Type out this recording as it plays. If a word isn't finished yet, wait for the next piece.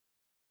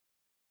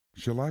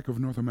Shellac of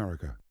North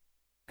America.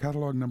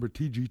 Catalog number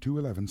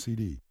TG211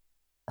 CD.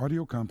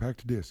 Audio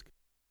compact disc.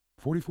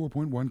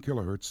 44.1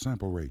 kHz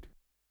sample rate.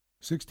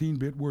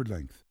 16-bit word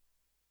length.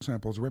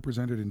 Samples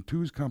represented in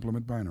 2's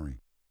complement binary.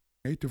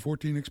 8 to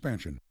 14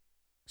 expansion.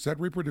 Set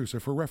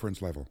reproducer for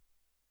reference level.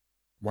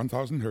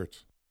 1000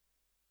 Hz.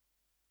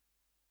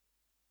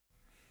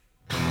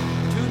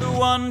 To the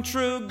one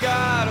true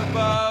God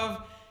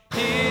above,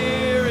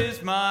 here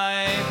is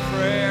my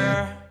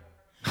prayer.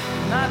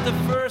 Not the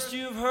first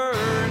you've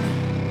heard,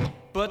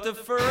 but the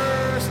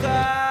first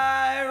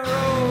I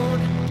wrote.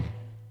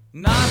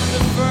 Not the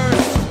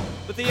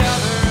first, but the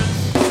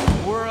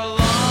others were a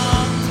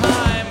long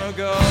time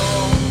ago.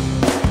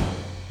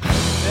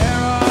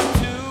 There are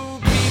two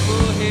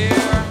people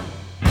here,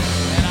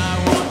 and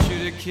I want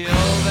you to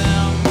kill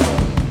them.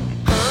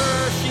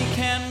 Her, she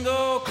can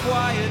go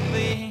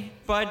quietly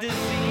by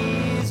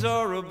disease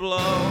or a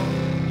blow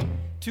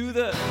to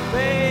the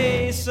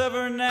base of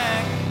her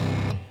neck,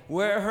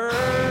 where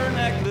her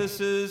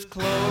necklaces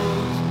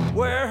close,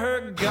 where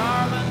her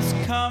garments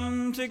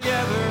come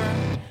together,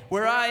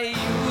 where I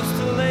used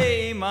to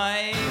lay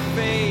my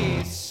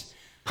face.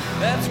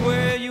 That's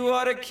where you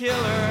ought to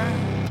kill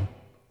her,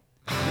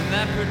 in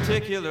that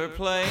particular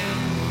place.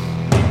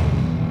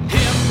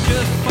 Him,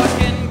 just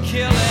fucking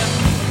kill him.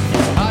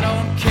 I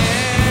don't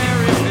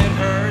care if it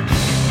hurts.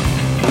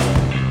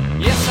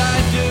 Yes, I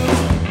do.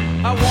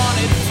 I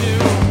wanted to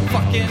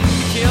fucking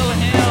kill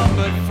him,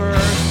 but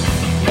first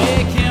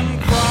make him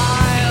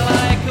cry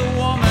like a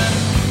woman.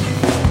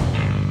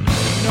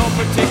 No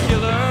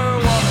particular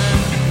woman.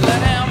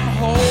 Let him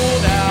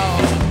hold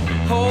out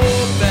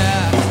hope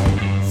that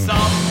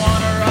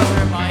someone or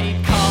other might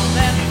come.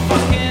 Then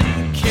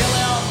fucking kill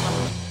him.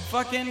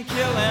 Fucking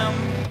kill him.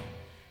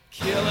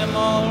 Kill him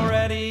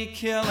already.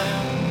 Kill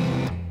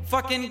him.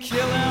 Fucking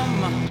kill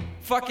him.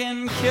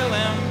 Fucking kill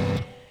him.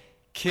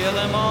 Kill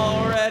him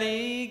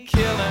already.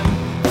 Kill him.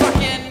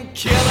 Fucking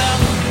kill him.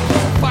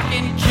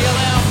 Fucking kill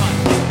him.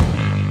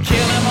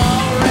 Kill him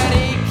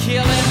already.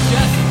 Kill him.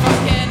 Just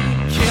fucking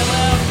kill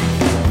him.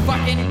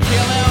 Fucking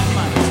kill him.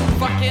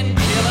 Fucking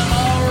kill him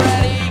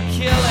already.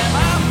 Kill him.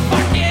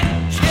 Fucking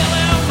kill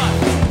him.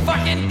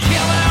 Fucking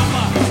kill him.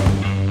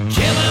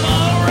 Kill him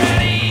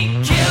already.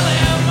 Kill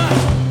him.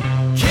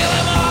 Kill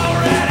him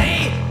already.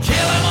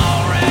 Kill him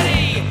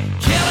already.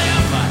 Kill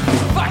him.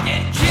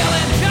 Fucking kill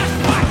him. Just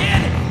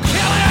fucking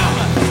kill him.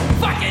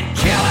 Fucking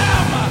kill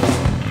him.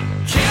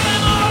 Kill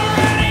him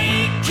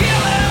already.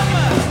 Kill him.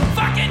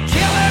 Fucking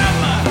kill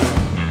him.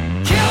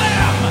 Kill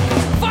him.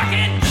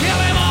 Fucking kill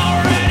him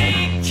already.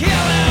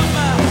 Kill him.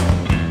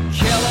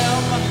 Kill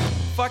him.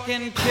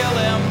 Fucking kill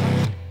him.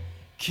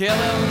 Kill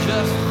him.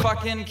 Just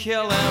fucking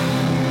kill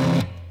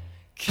him.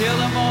 Kill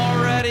him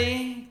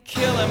already.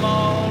 Kill him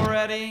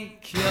already.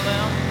 Kill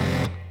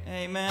him.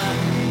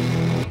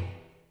 Amen.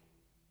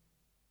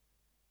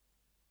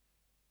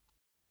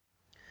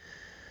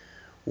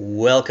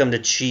 Welcome to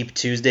Cheap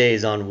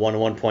Tuesdays on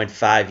 101.5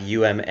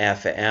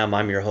 UMFM.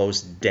 I'm your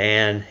host,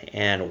 Dan,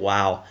 and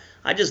wow,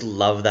 I just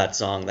love that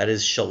song. That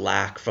is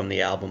Shellac from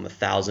the album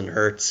 1000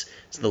 Hertz.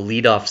 It's the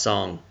lead-off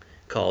song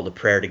called A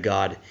Prayer to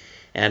God.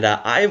 And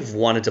I've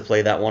wanted to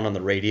play that one on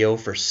the radio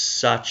for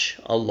such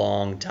a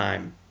long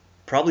time.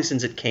 Probably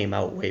since it came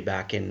out way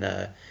back in,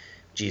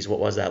 what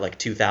was that, like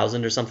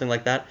 2000 or something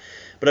like that?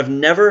 But I've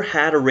never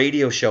had a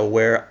radio show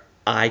where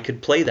I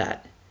could play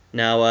that.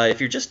 Now, if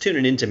you're just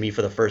tuning in to me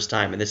for the first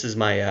time, and this is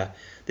my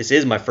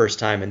first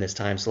time in this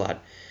time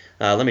slot,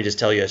 let me just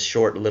tell you a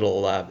short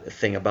little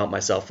thing about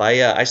myself.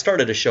 I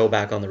started a show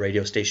back on the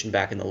radio station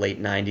back in the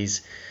late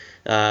 90s.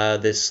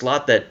 This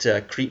slot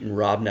that Cretan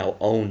Rob now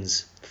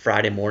owns,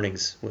 Friday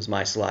mornings, was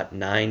my slot,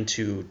 9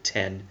 to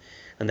 10,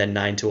 and then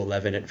 9 to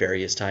 11 at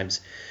various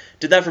times.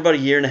 Did that for about a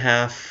year and a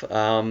half,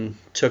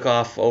 took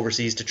off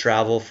overseas to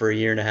travel for a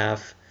year and a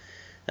half,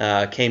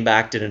 came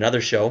back, did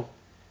another show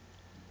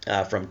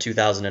from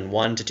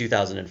 2001 to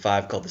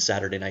 2005 called the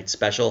Saturday Night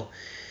Special,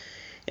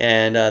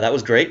 and that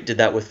was great. Did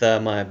that with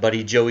my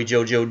buddy Joey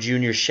Jojo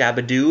Jr.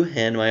 Shabadoo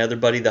and my other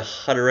buddy the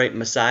Hutterite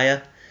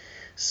Messiah,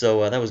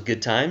 so that was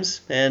good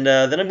times. And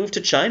then I moved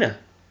to China.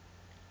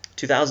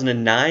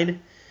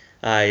 2009,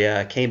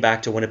 I came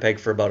back to Winnipeg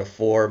for about a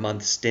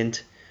 4-month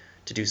stint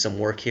to do some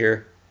work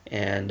here,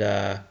 and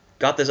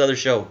got this other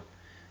show.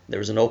 There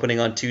was an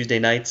opening on Tuesday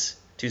nights,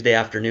 Tuesday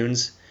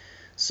afternoons,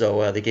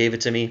 so they gave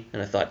it to me,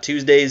 and I thought,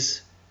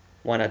 Tuesdays,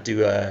 why not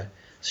do a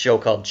show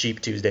called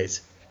Cheap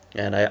Tuesdays?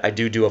 And I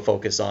do a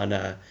focus on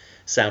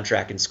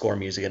soundtrack and score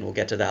music, and we'll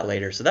get to that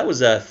later. So that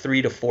was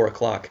 3 to 4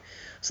 o'clock.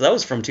 So that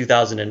was from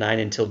 2009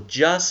 until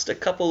just a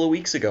couple of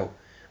weeks ago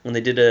when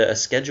they did a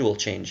schedule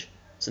change.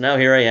 So now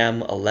here I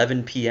am,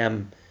 11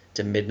 p.m.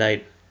 to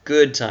midnight.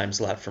 Good time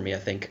slot for me, I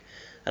think.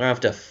 I don't have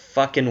to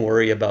fucking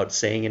worry about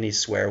saying any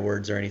swear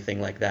words or anything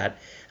like that.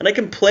 And I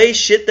can play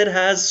shit that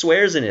has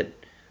swears in it.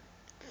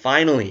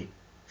 Finally.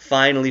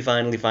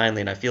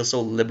 And I feel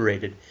so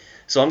liberated.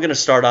 So I'm going to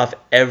start off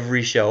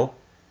every show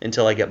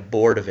until I get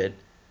bored of it,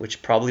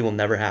 which probably will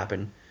never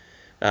happen.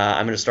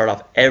 I'm going to start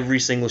off every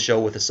single show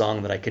with a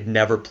song that I could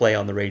never play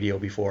on the radio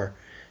before.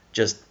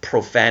 just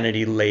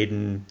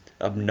profanity-laden,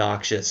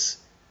 obnoxious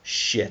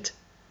shit,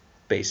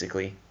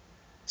 basically.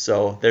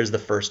 So there's the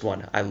first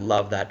one. I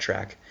love that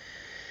track.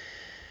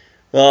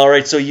 All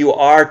right, so you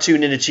are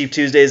tuned into Cheap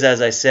Tuesdays,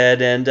 as I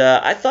said, and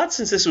I thought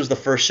since this was the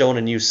first show in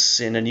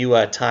a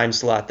new time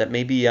slot that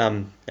maybe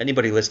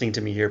anybody listening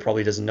to me here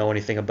probably doesn't know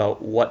anything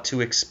about what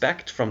to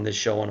expect from this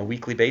show on a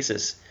weekly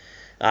basis.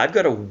 I've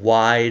got a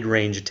wide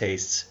range of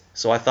tastes,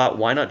 so I thought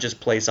why not just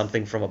play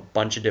something from a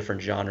bunch of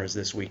different genres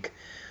this week.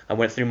 I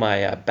went through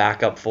my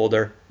backup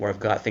folder where I've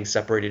got things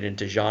separated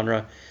into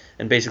genre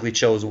and basically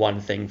chose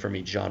one thing from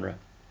each genre.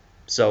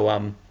 So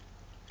I'm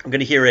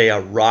going to hear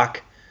a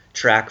rock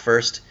track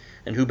first.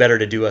 And who better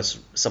to do us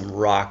some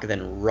rock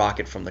than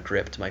Rocket from the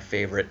Crypt, my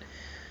favorite.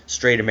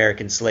 Straight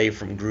American Slave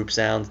from Group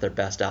Sounds, their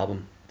best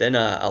album. Then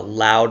a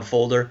loud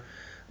folder.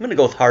 I'm going to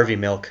go with Harvey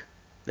Milk.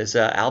 This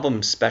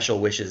album, Special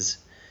Wishes,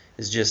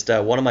 is just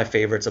one of my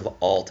favorites of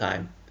all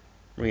time.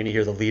 We're going to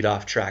hear the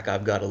lead-off track,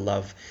 I've Gotta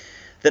Love.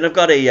 Then I've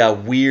got a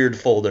weird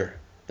folder,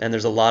 and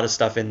there's a lot of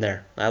stuff in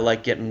there. I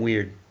like getting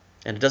weird.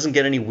 And it doesn't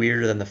get any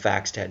weirder than the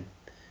Faxed Head.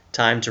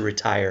 Time to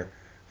Retire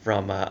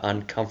from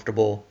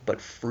Uncomfortable But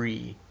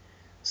Free.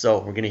 So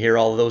we're going to hear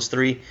all of those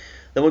three.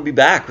 Then we'll be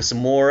back with some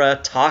more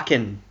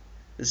talking.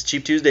 This is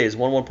Cheap Tuesdays,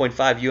 101.5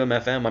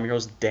 UMFM. I'm your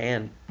host,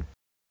 Dan.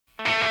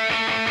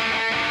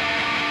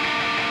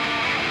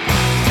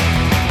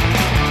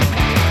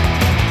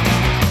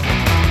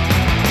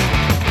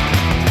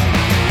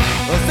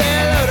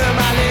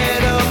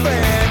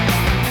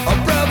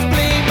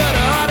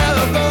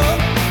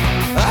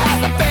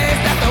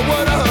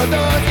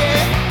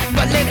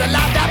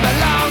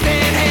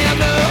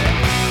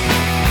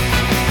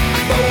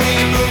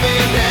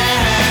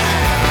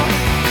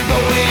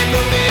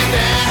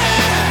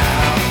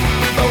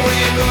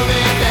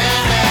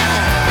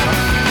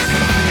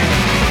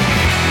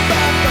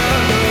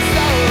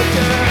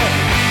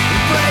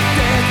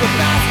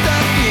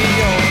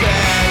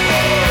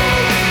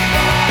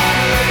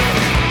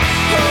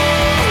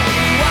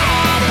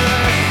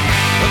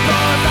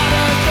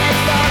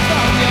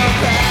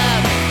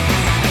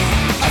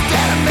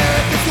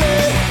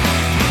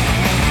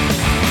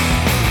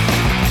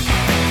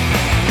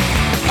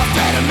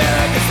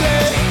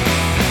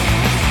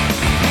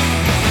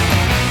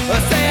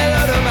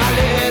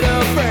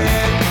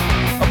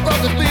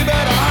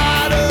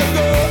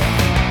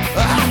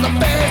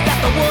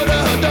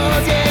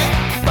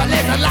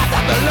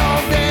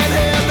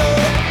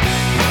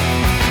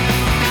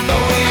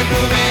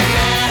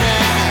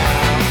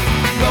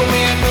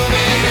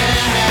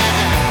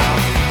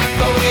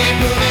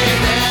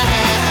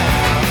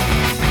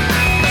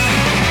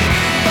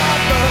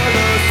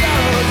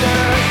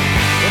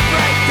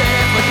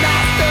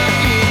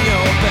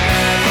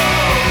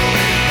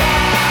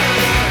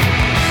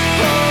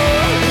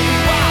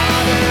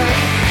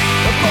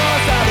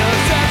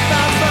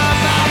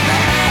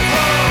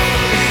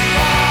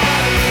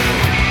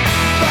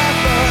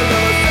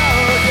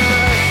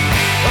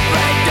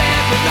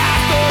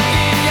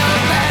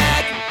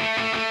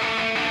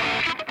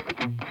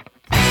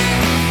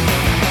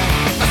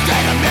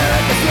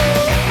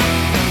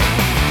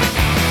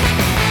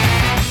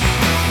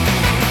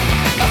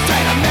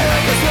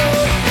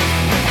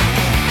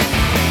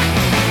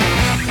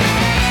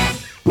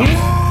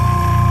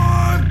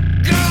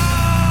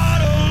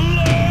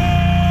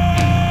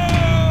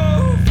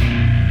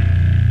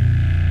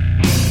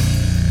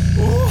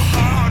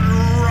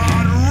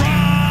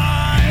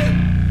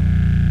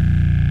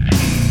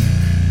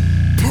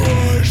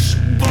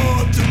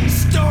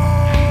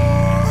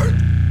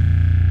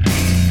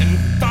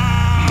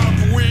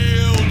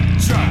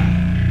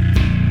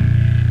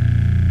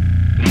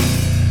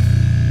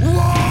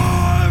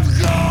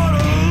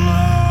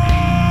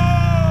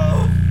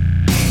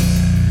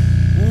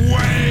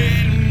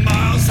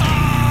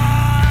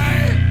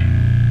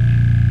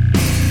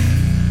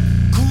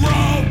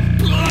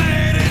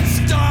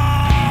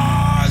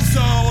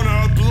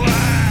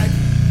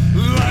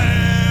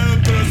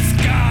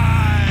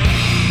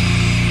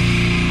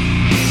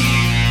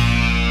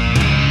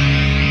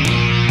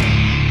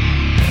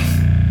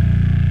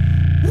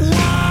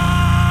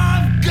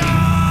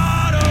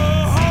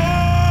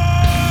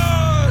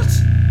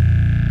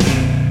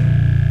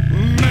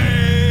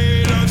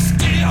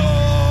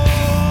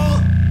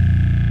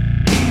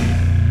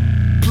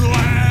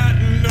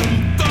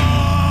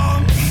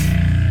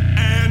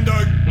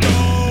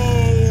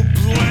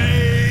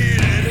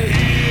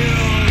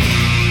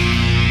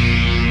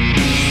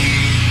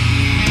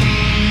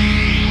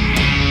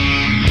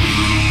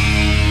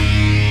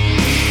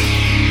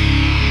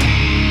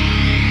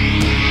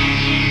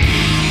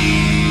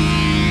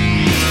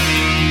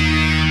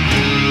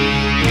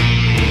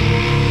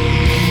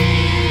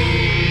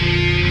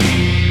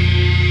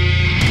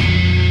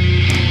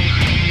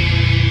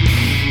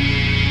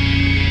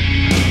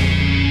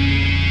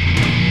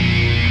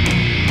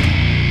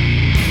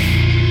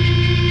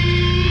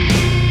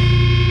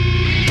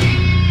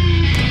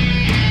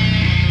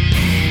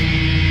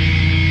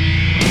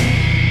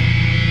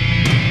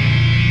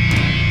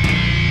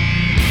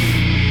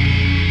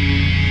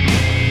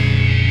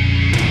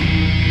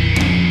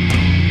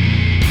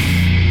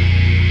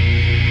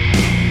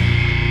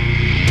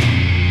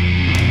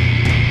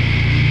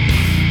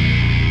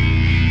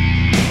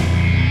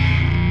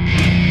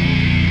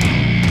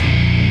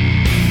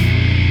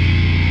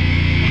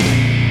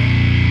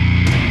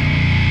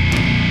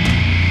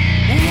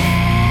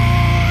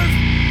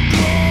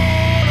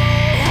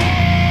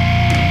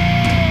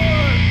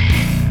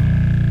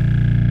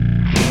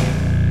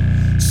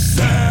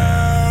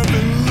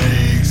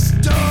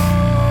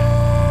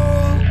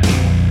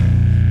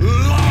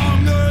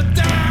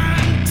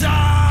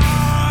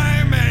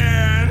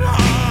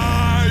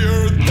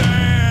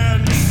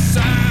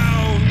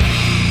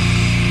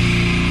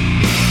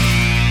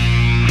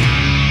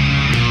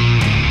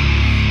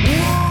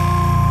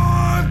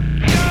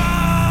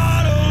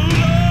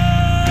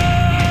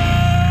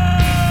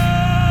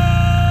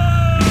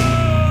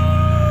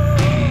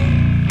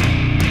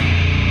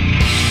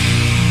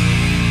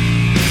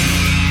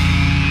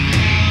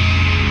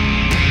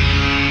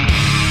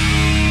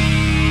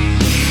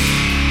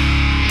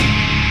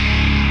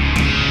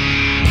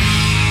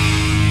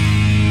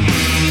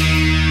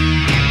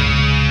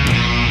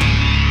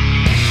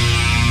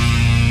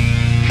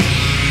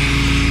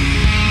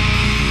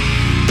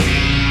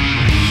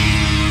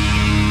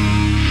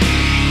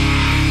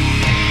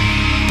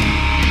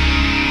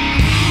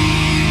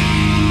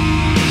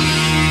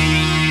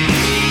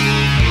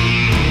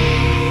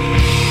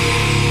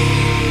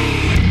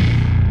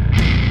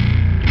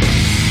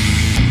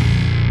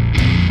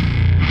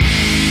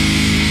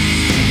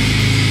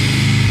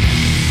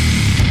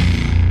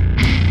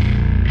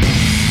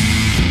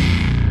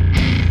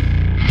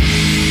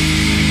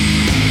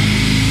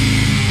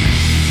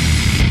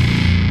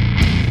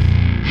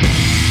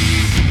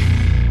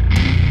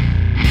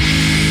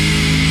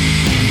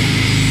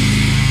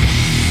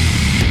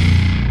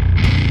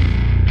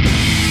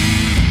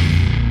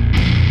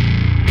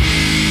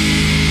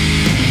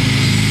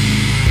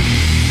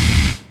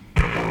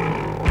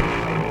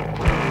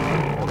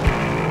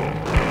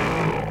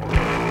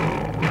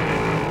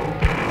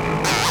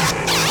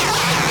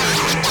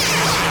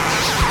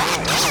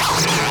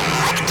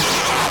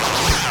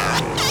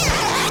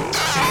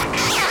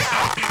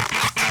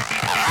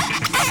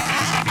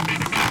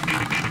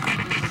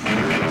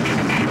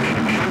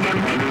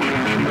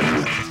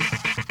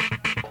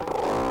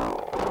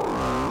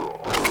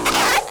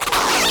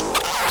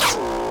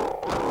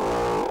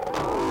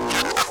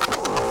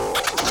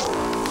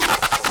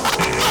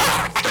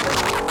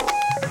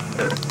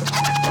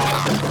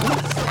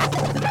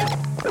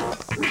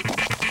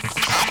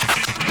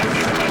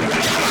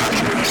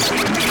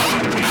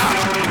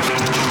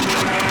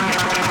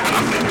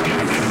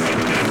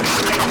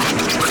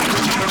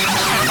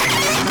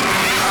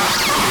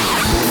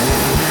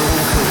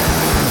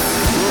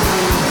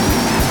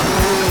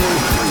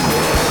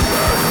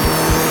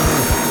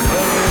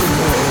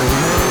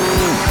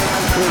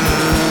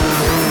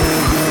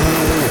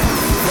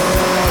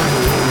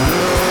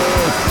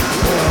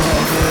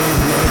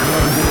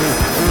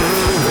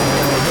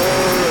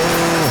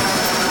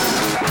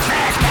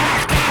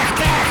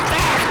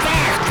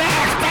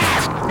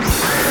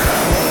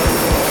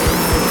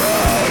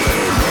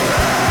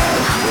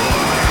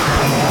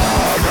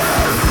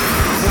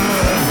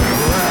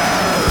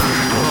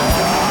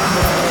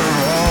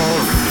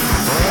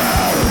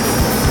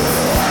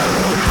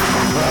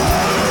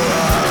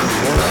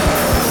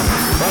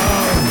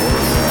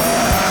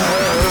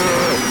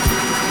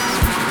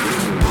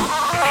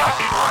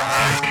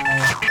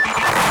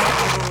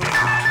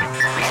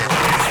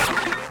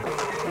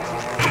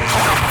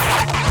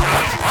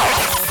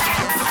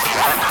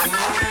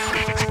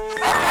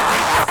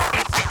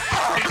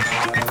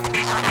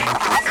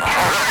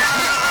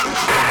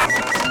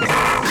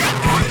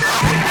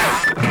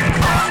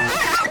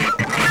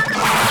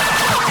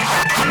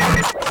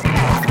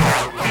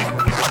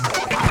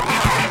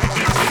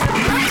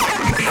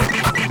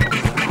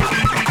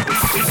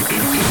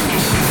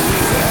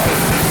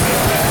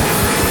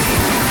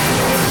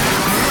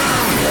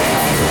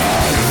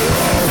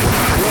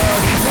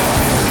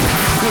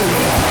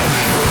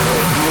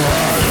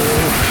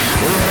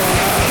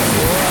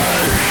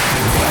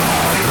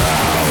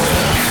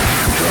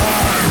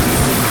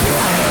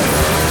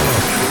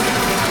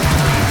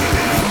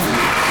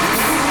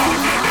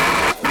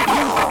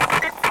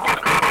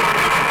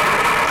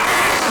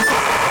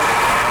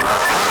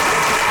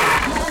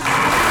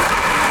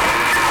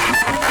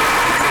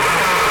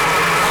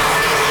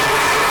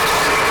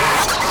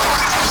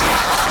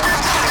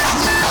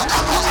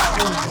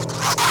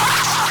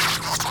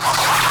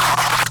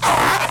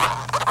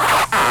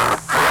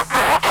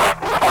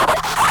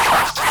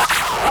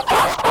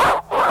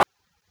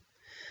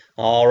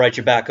 right,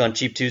 you're back on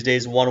Cheap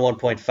Tuesdays,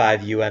 101.5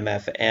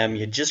 UMFM.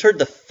 You just heard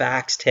the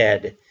Faxed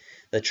Head,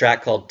 the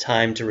track called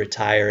Time to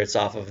Retire. It's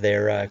off of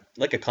their,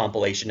 like a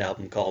compilation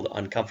album called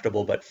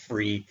Uncomfortable But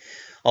Free,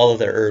 all of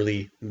their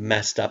early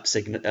messed up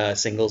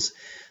singles.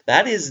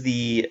 That is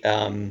the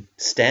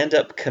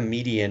stand-up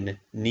comedian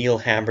Neil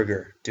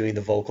Hamburger doing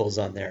the vocals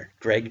on there,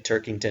 Greg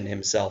Turkington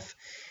himself,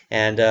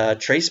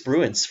 and Trace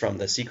Bruins from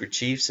the Secret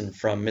Chiefs and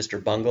from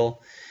Mr.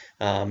 Bungle,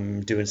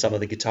 doing some of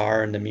the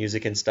guitar and the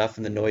music and stuff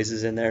and the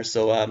noises in there.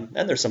 So, and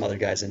there's some other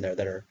guys in there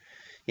that are,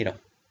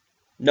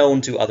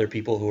 known to other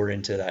people who are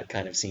into that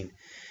kind of scene.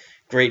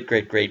 Great,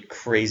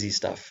 crazy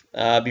stuff.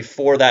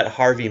 Before that,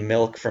 Harvey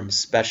Milk from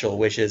Special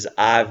Wishes,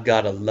 I've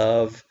Gotta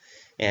Love,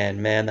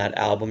 and man, that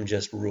album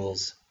just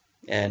rules.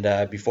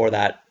 And before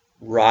that,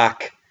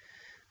 Rock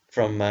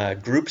from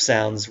Group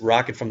Sounds,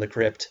 Rocket from the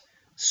Crypt,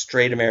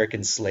 Straight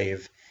American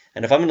Slave.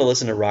 And if I'm going to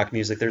listen to rock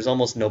music, there's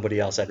almost nobody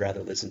else I'd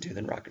rather listen to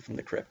than Rocket from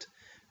the Crypt.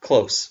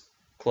 Close,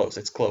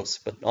 it's close,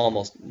 but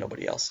almost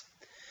nobody else.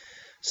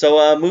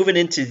 So moving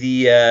into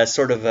the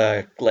sort of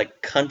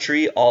like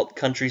country,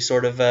 alt-country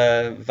sort of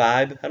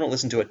vibe. I don't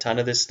listen to a ton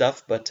of this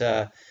stuff, but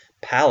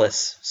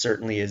Palace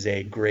certainly is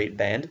a great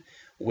band.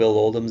 Will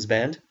Oldham's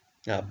band.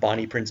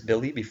 Bonnie Prince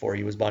Billy before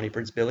he was Bonnie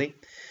Prince Billy.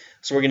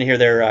 So we're going to hear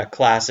their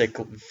classic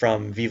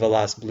from Viva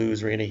Las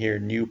Blues. We're going to hear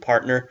New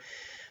Partner.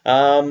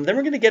 Then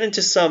we're going to get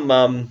into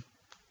some,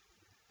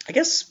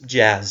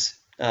 jazz.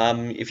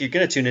 If you're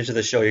going to tune into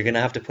the show, you're going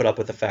to have to put up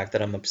with the fact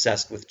that I'm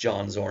obsessed with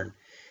John Zorn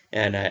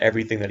and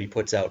everything that he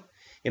puts out.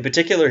 In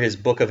particular, his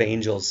Book of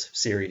Angels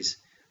series.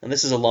 And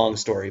this is a long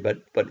story,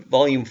 but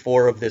volume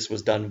 4 of this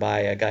was done by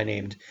a guy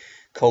named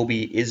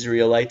Kobe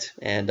Israelite.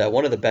 And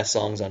one of the best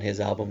songs on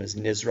his album is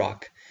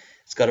Nizrock.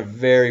 It's got a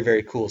very,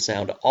 very cool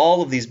sound.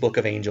 All of these Book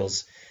of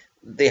Angels,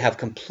 they have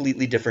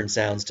completely different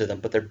sounds to them,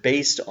 but they're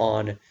based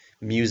on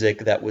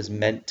music that was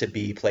meant to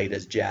be played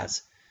as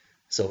jazz.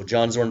 So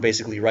John Zorn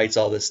basically writes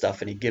all this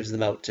stuff and he gives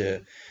them out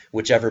to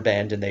whichever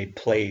band and they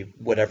play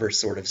whatever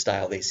sort of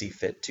style they see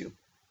fit to.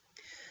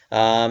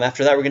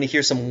 After that, we're going to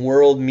hear some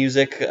world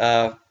music,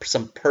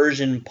 some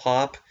Persian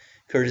pop,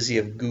 courtesy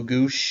of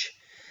Gugush.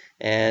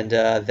 And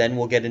then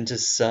we'll get into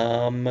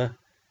some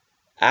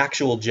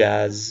actual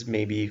jazz,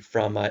 maybe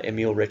from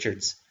Emile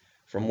Richards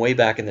from way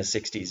back in the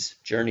 60s.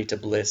 Journey to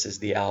Bliss is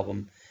the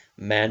album.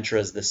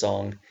 Mantra's the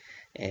song.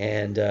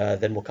 And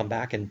then we'll come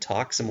back and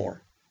talk some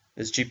more.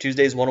 This is Cheap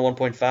Tuesdays,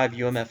 101.5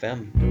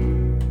 UMFM.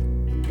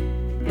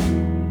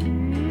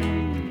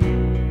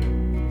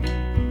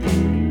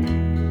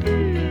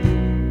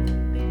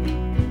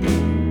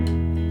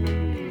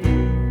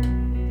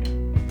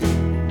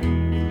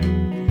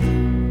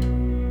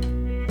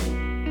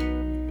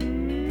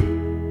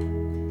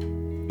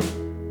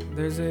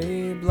 There's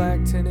a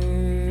black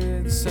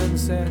tinted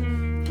sunset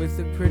with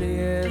the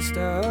prettiest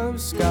of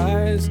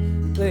skies.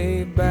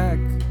 Lay back,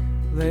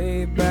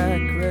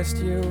 rest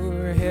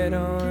your head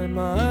on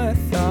my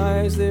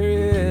thighs. There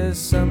is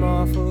some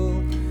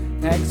awful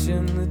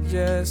action that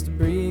just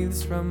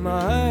breathes from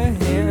my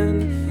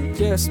hand,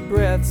 just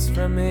breaths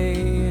from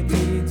a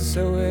deed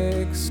so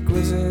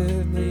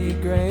exquisitely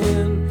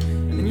grand.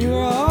 And you're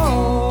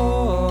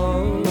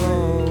always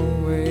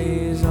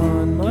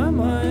on my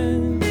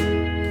mind,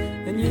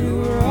 and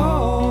you're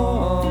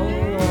always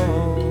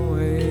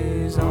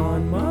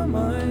on my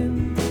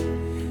mind,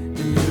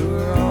 and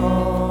you're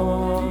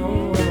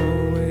always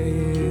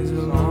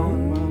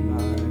along my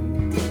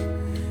mind,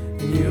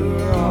 and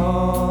you're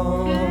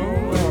always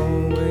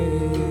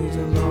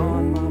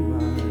along my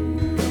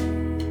mind.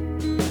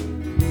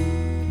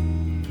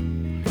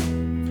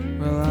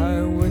 Well,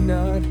 I would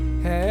not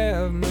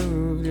have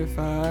moved if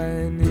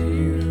I knew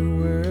you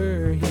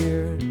were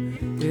here.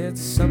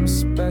 It's some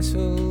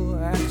special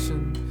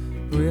action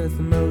with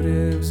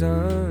motives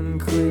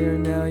unclear.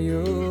 Now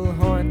you'll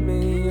haunt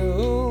me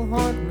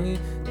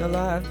till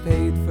I've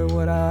paid for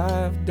what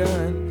I've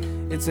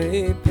done. It's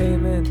a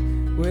payment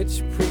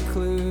which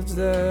precludes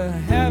the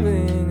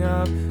having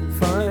of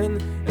fun.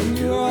 And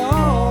you're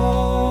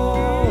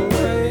always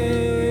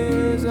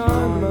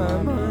on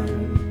my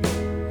mind,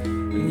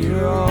 and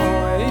you're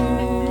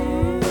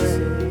always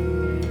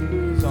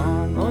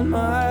on my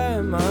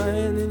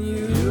mind, and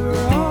you're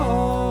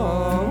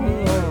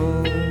always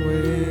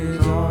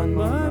on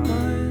my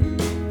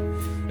mind,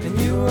 and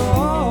you're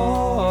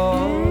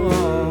always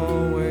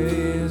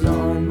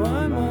on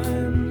my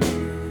mind.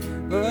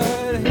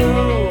 But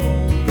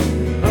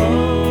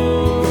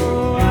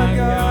oh, I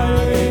got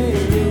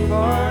a new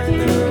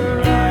partner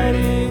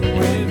riding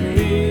with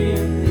me.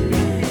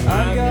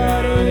 I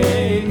got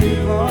a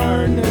new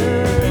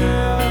partner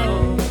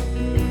now.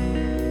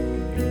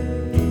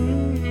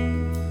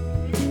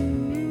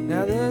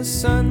 Now the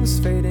sun's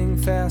fading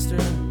faster,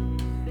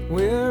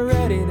 we're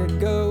ready to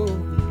go.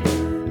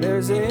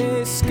 There's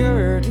a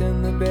skirt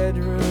in the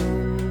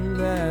bedroom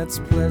that's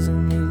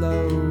pleasantly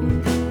low,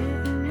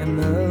 and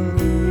the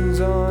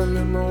loon's on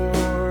the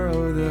moor,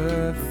 oh,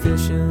 the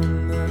fish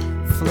in the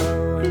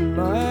flow. And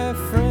my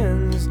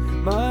friends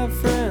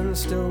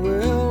still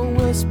will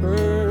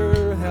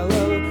whisper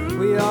hello.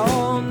 We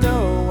all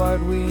know what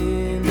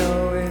we know.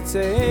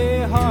 it's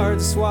a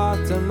hard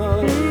swap to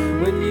mow.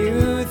 When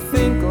you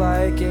think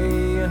like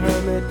a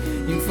hermit,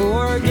 you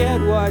forget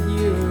what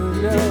you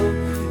know,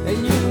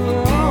 and you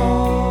are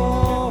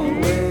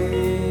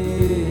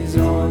always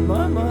on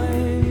my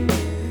mind,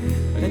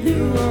 and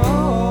you are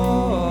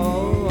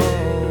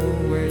always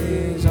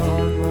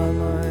on my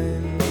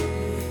mind,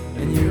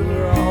 and you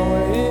are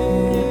always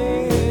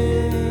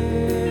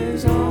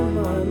on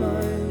my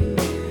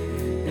mind,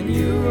 and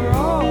you are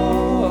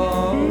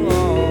always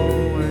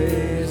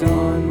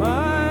on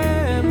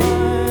my mind.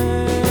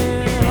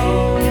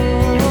 Oh,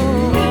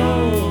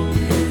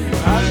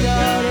 I've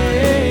got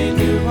a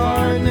new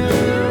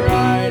partner.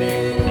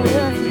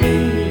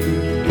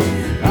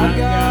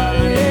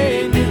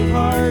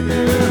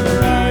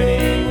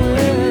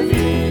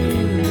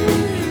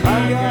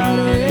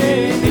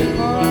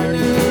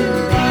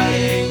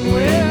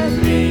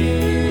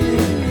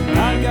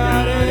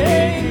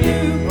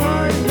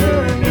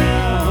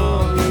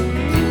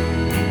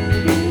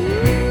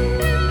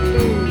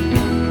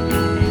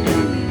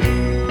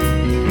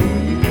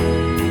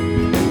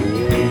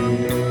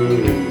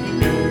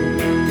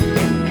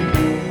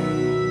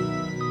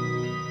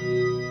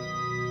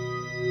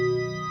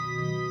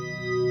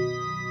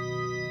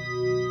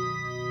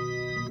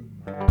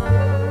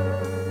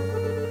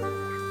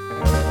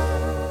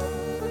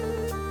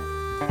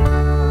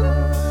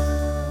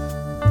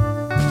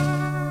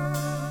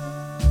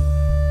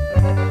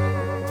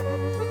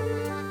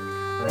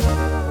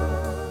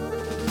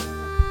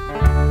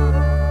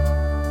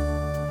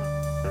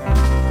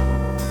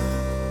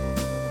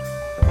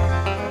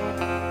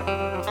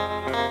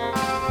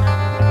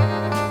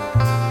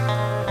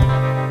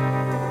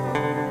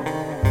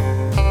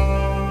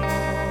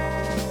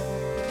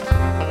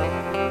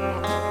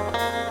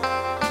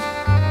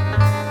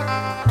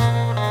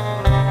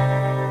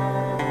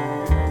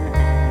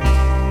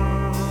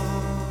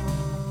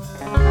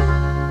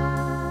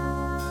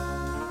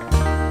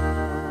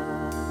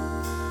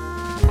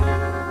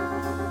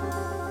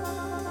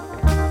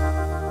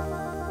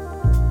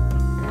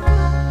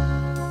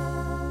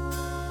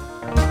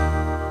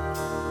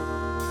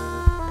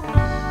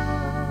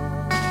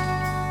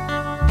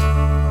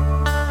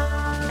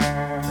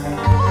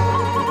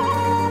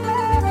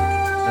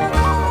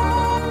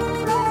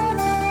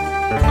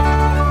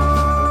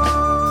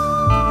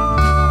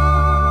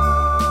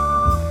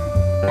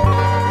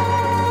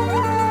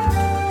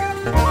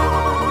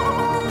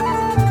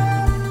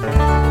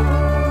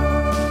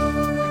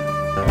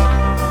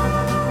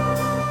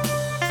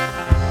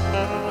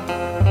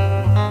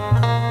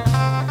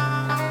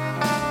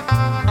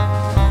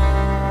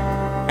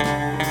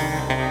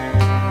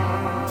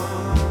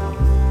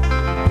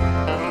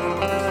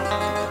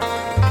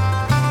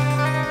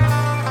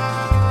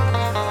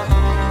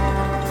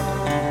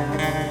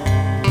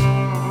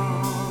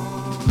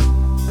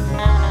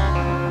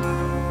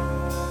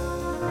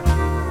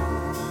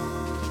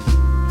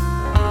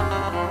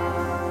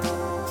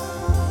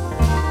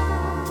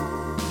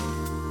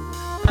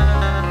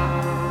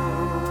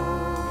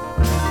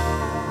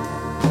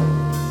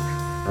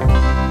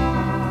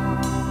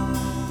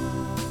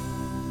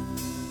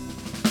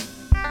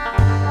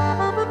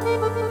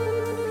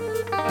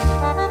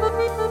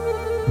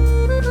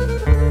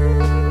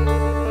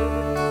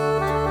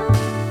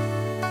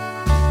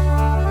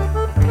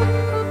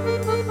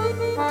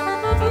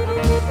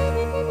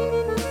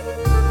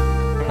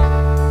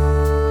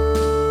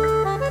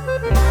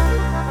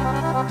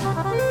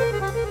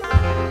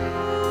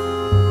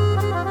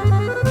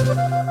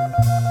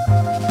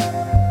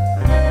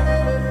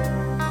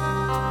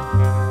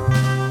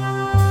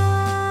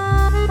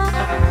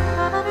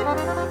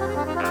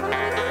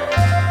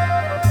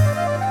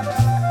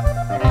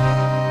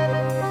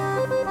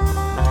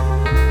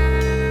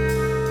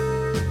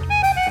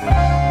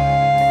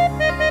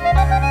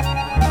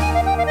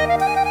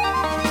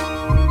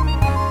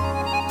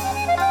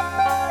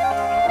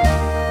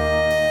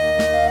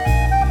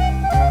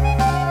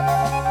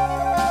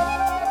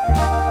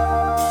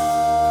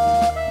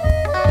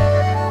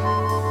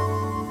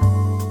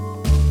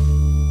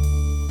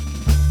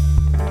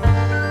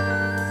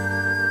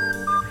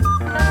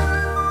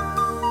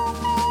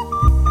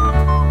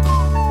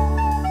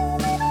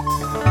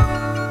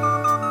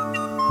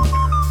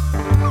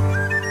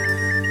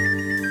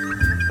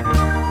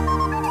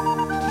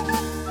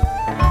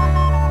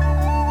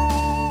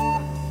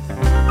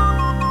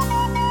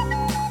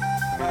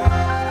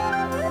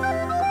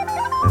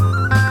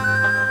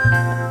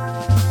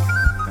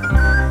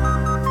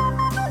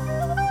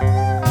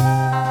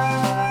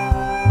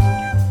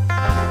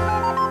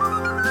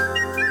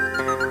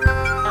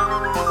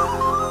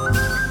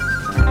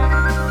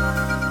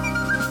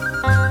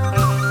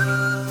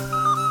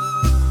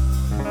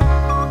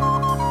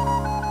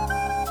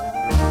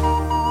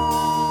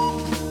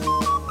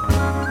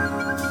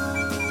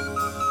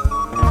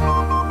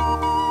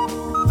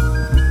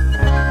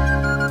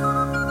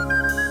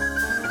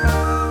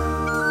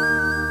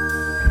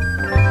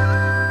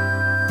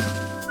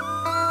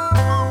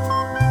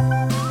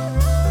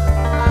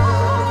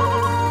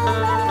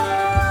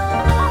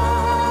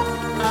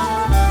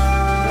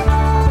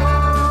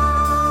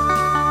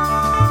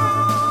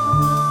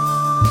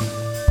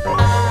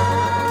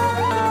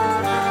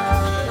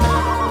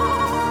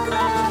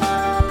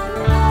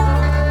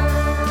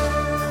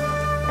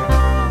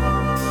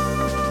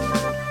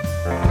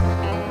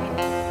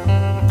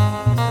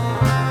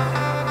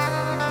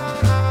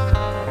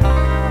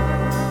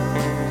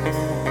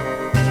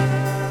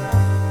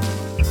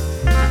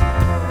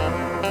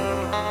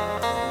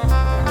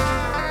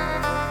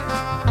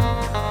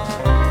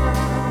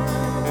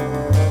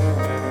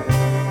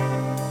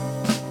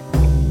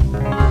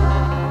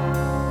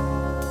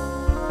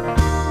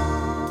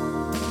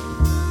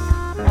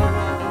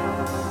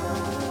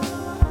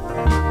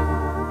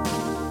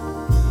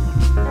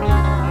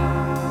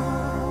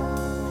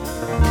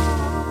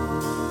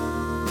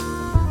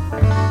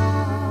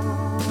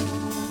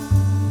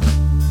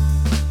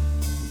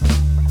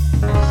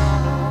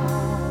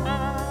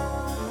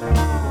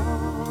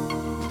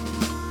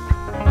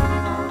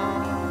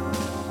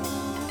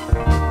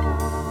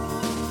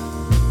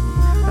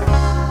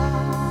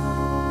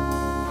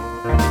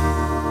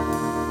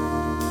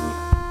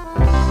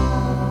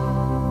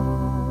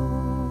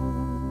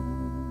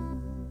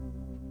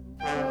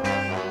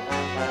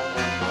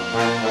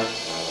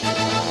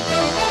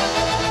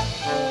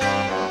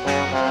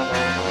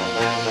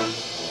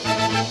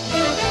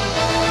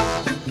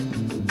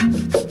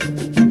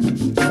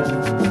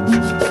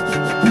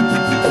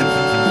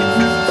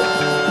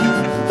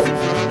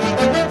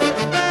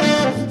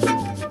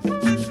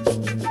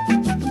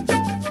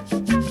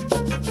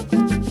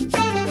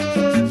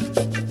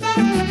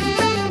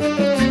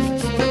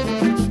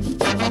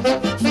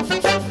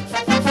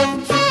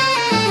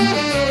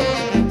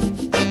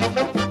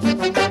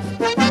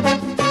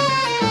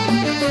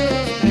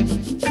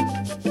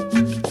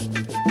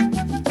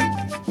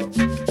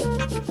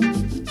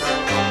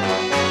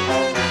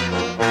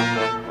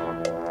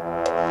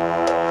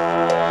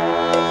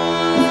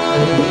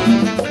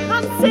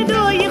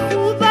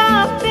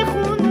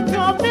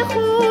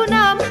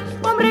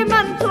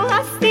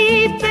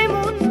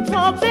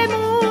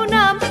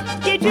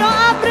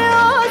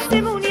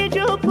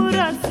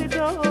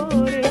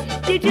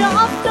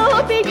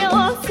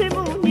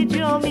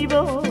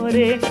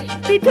 نداره.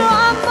 بی تو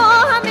اما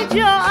همه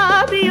جا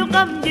ابری و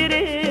غم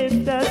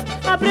گرفته است،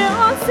 ابر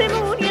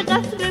آسمون یه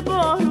قطره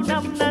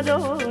بارونم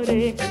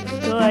نداره.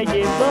 تو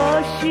اگه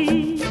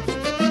باشی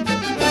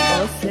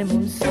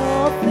آسمون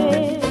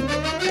صافه،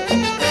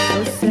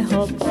 قصه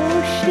ها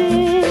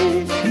پشته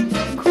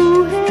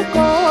کوه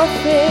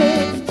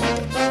قافه.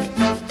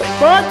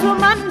 با تو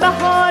من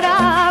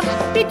بهارم،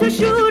 بی تو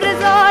شور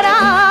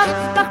زارم.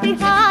 وقتی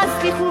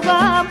هستی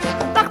خوبم،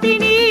 وقتی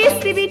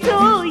نیستی بی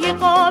تو یه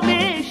قاب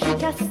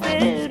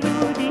شکسته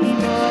رو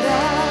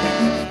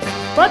دیوارم.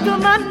 با تو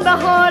من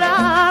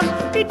بهارم،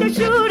 بی تو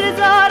شور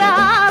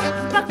زارم.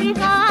 وقتی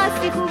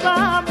هستی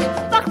خوبم،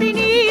 وقتی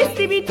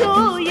نیستی بی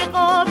تو یه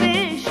قاب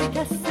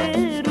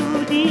شکسته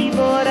رو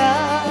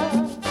دیوارم.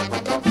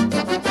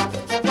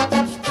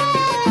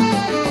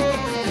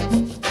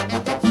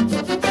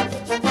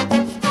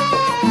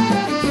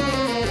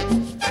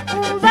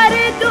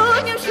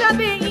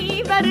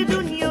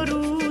 دنیا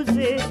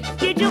روزه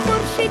یه جا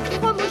خورشید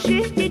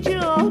خاموشه، یه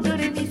جا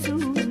داره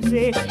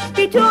میسوزه.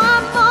 بی تو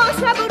اما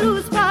شب و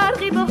روز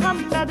فرقی با هم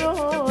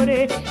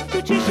نداره.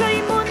 تو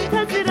چشای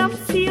منتظرم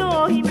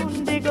سیاهی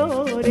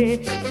موندگاره.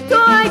 تو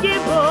اگه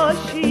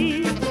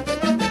باشی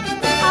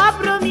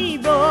ابرا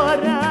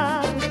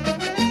میبارم،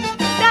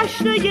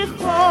 دشتای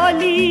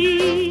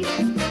خالی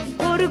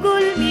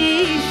پرگل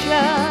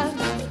میشن.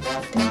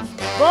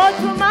 با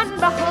تو من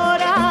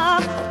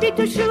بهارم، بی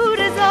تو شور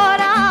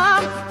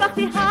زارم.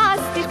 وقتی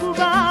هستی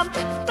خوبم،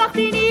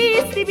 وقتی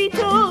نیستی بی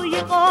تو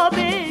یه قاب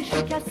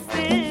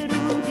شکسته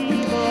رو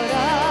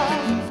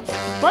دیوارم.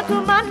 با تو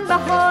من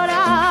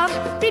بهارم،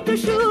 بی تو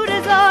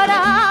شور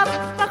زارم.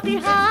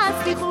 وقتی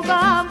هستی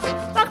خوبم،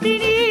 وقتی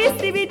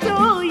نیستی بی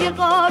تو یه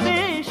قاب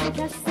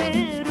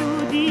شکسته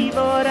رو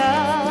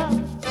دیوارم.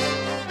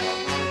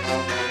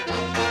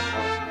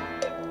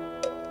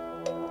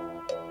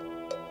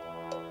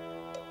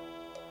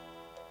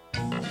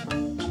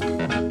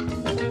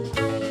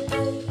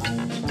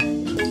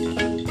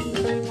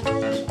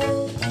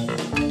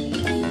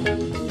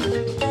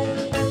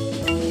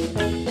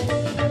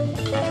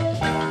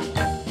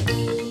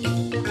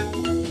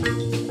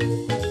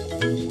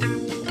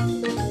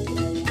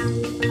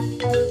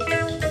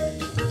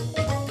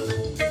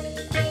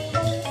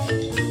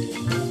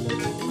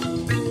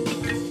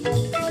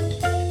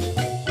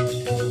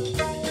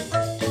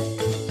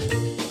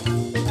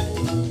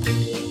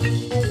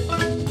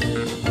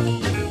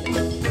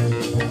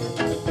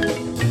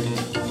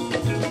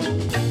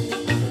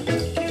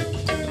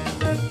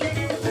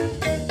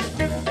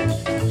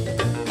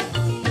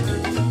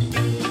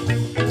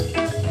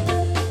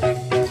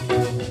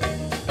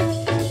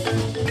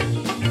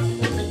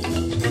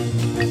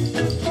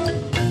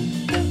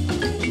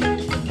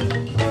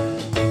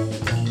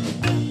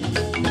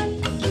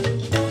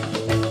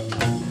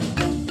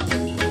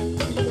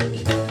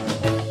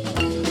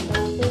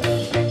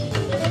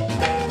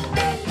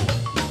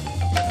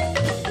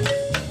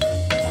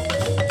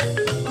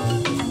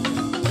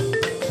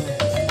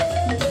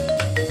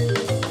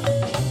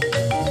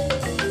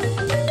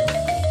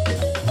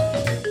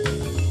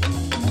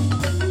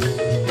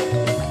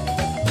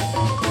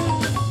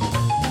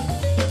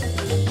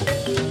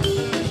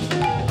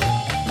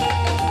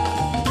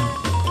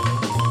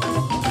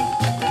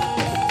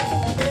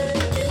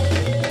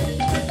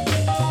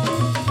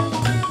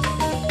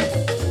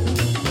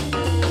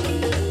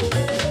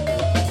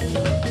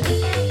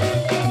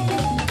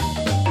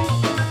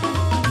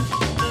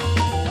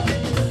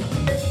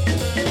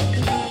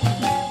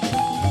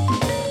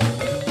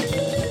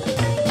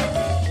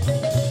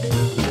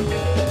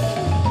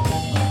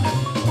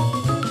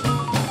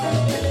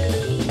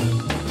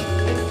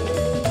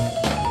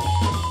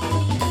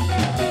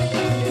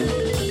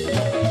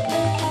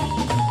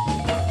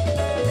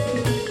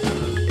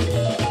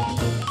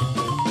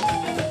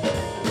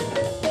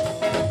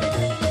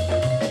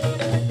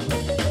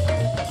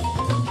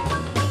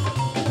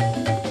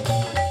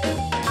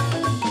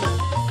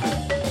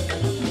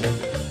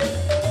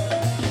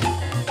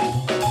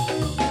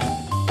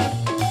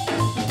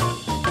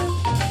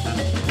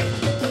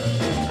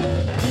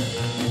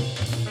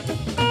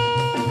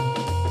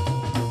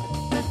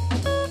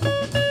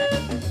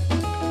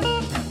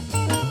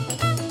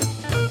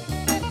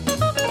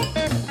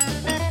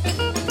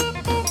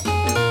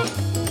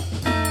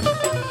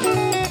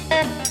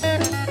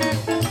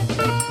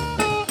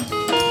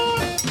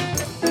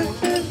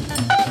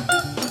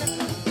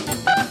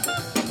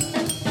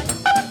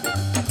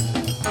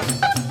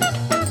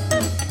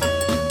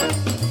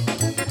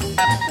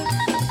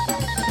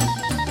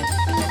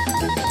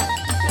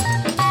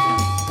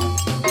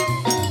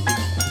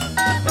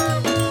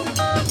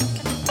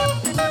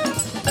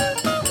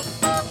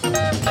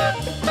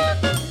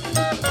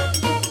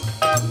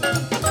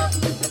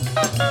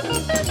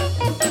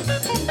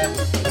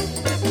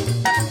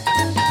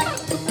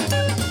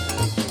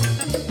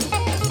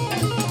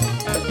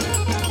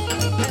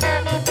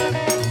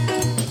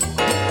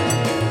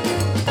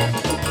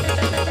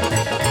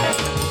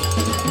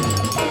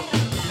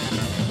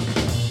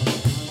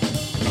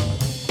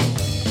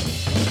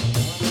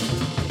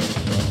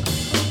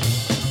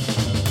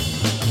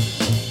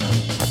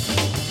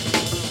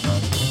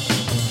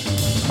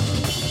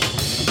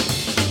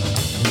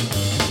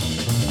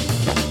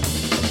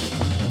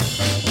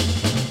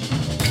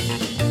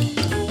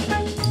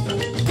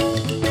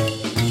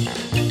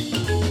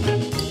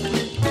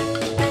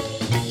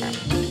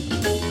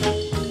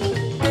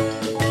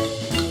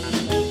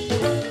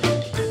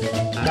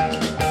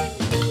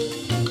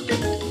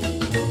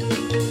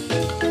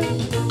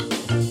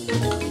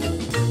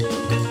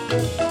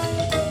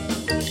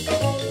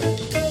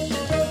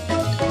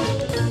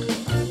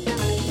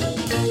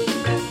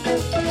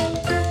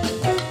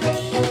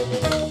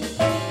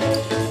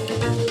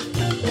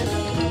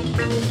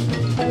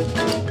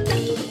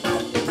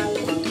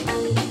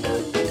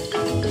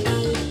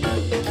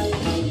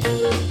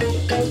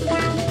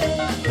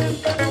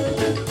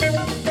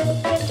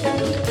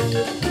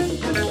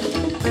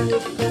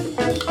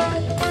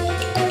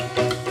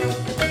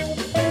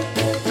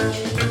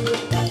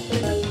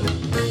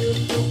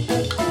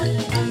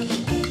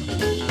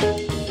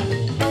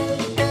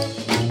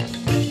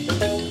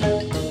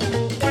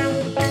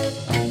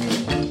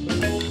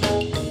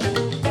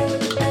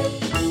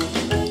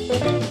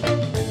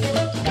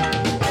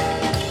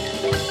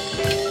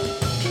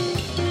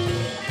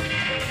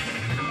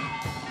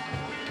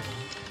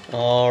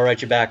 All right,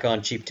 you're back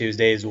on Cheap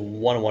Tuesdays,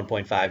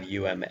 101.5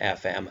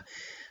 UMFM.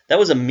 That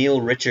was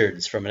Emil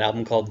Richards from an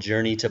album called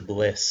Journey to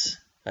Bliss,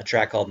 a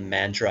track called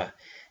Mantra.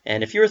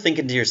 And if you were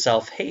thinking to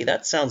yourself, hey,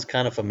 that sounds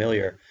kind of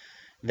familiar,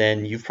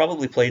 then you've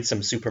probably played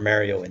some Super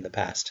Mario in the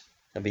past,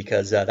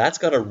 because that's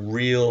got a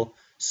real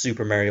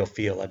Super Mario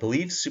feel. I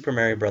believe Super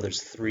Mario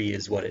Bros. 3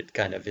 is what it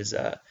kind of is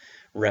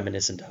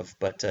reminiscent of,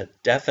 but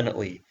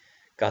definitely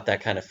got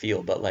that kind of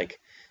feel. But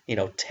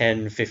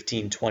 10,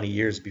 15, 20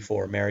 years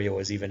before Mario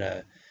was even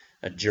a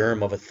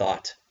germ of a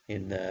thought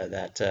in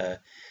that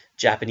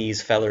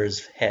Japanese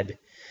feller's head.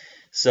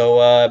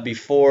 So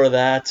before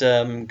that,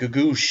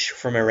 Gugoosh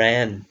from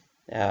Iran,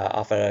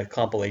 off a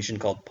compilation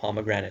called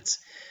Pomegranates.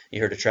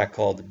 You heard a track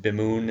called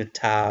Bimun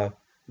Ta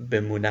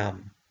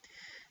Bimunam.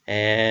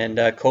 And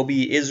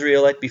Kobe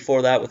Israelite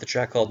before that with a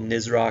track called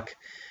Nizrak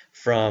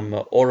from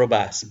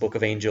Orobas, Book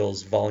of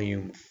Angels,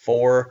 Volume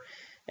 4.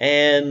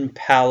 And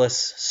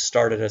Palace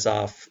started us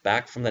off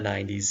back from the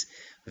 90s.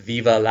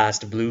 Viva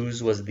Last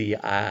Blues was the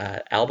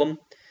album,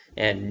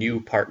 and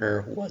New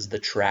Partner was the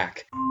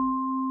track.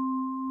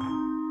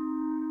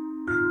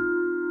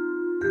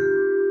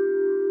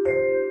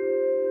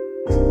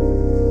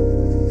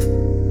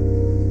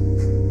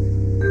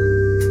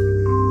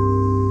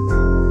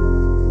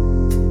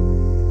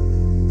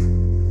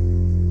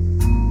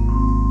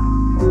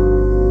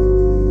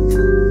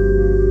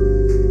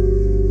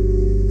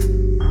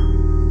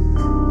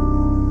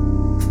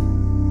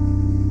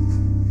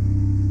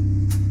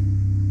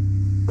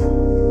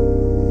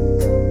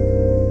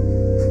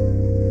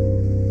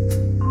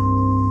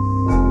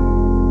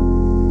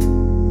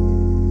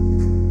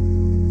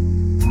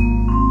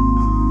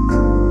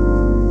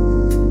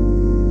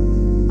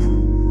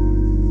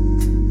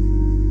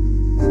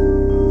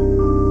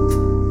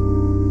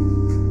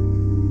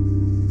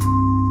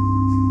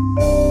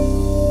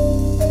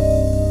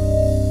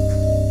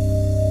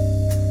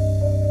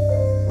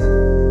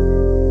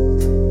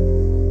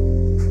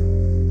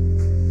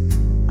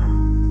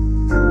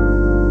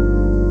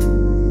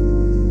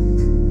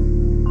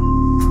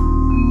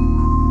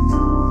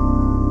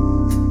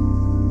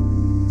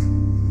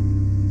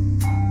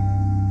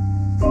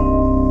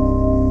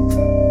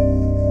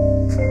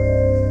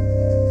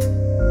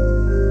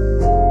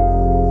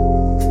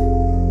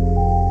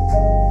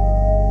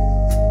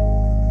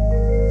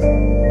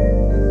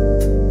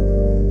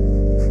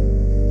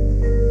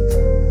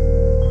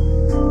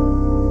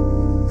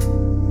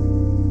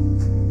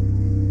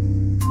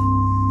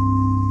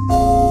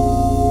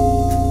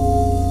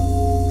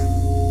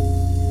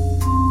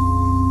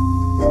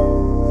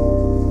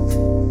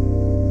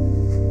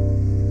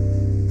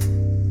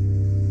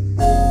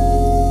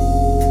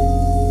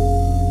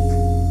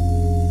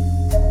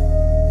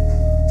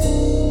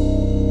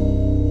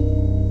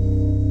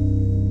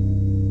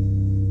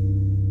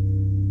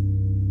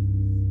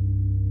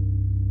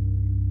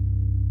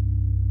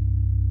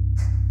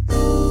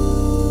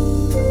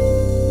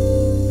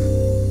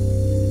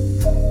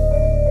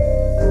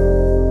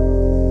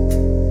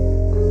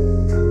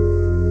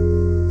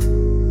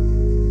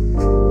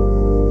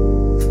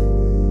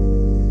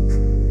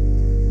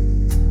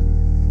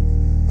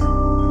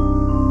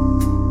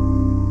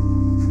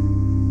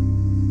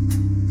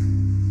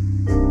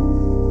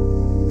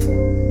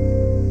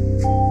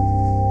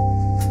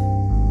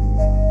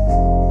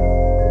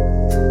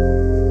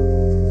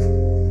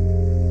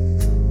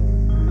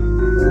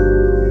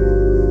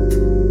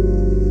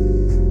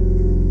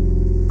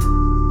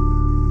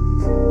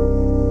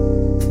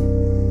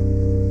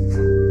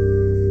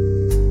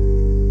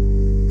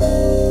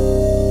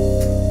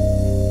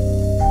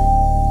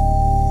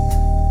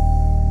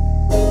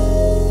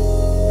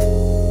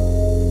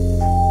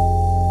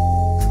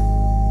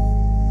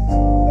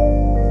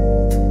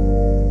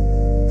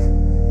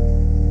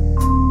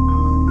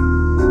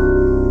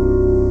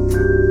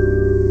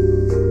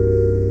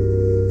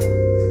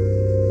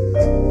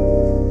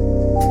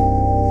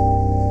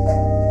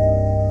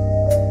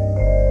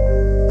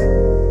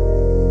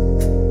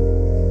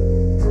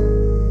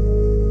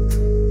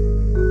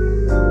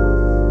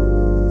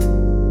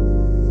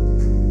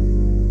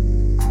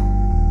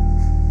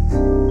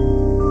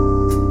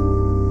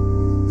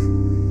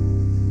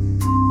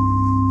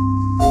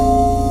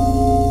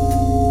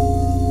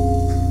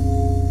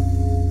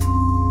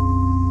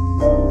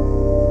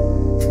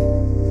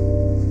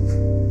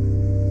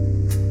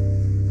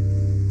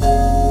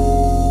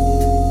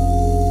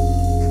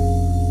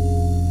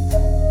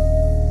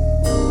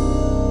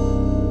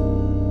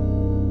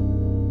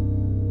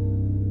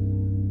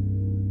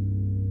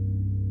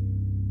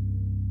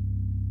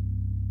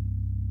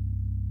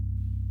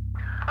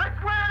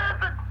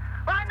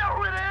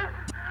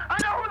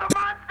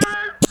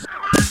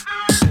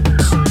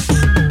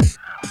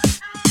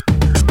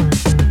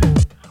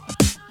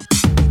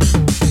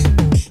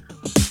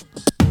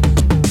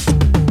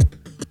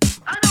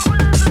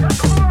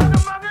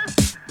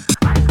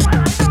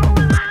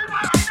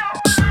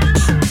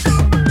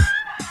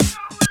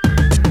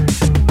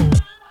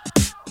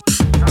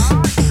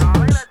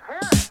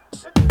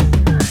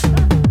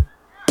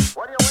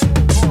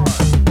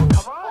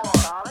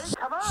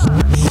 Come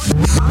on.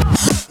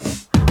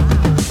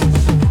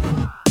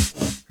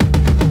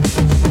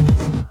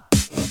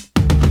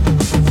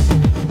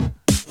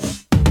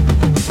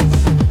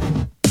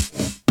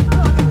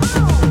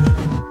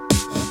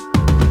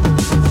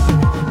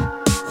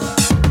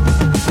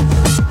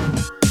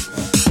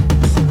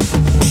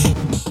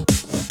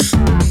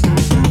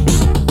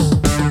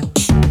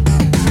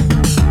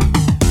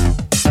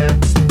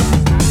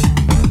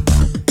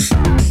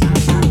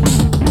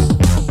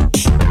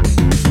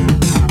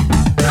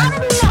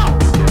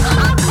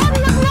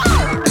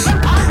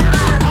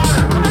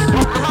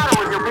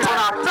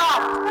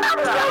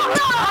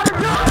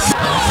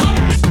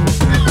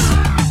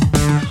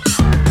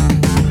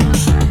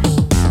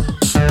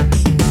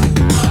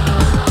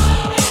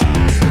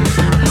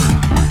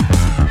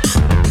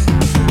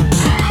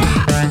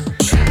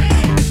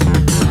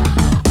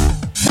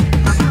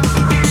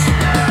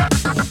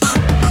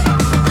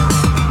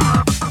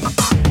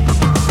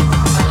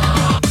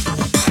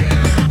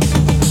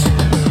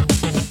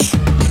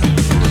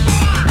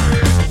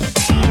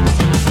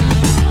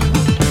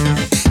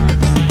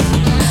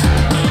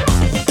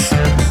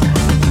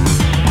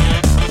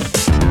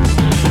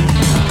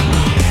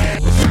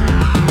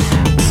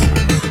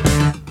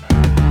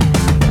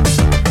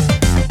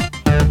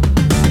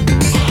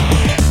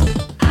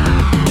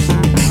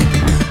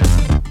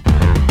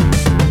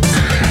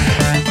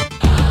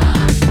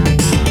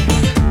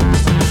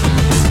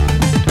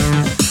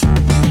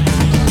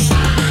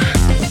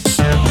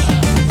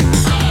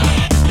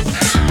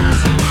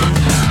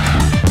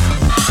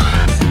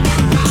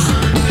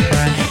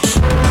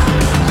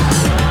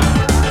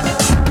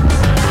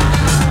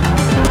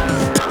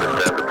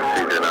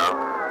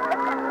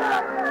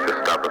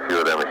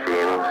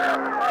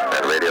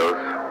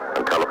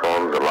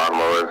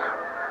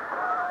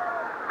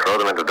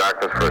 into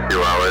darkness for a few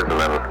hours and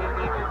then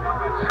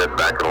sit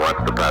back and watch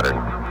the pattern.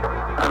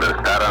 And this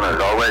pattern is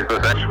always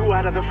the same. 2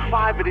 out of the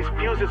 5 of these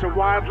fuses are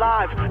wired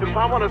live. If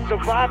I want to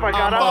survive, I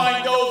gotta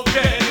find those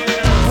days.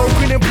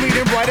 Broken and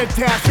bleeding, right a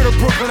dash to the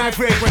Brooklynite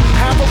vagrant.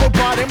 Half of a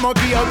body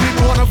monkey, ugly,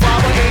 born of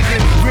our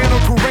agent. Randall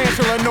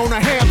tarantula, known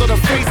to handle the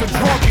face of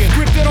drunken.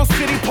 Scripted on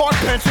city park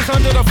benches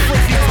under the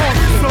fritzy tongue.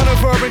 Son of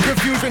urban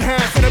confusion,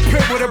 hash in a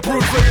pit with a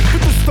bruiser.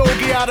 Put the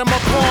stogie out of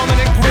my palm and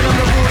then grin on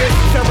the rooted.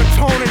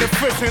 Serotonin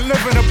efficient,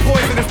 living a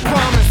poisonous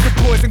promise. The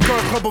boys and girl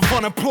club of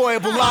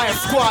unemployable liar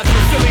squad.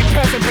 Silly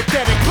peasant,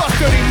 pathetic, plus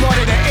dirty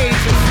money to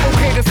ages.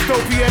 Okay,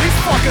 dystopia, these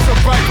fuckers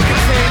are right for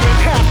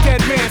containment. Half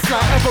dead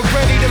manslaughter, ever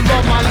ready to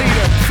love my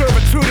leader.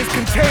 Servitude is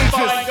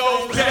contagious.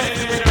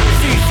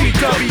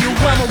 CCW,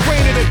 I'm a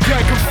rain of the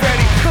dead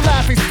confetti. The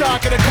laughing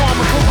stock of the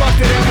karma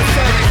corrupted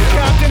emissary.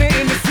 Captain of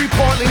industry,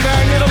 partly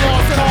magnet, a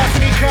lost and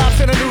arsony. Cops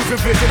in a news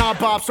division, I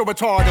bob so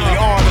retardedly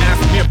armed.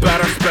 Ask me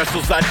about our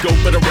specials, I'd go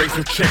for the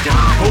razor chicken.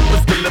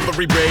 Hopeless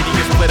delivery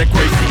radius, split a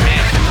crazy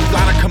mansion.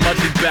 Got a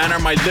curmudgeon banner,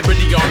 my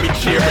Liberty Army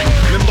cheering.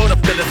 Limbo the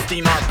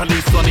Philistine, art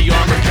police on the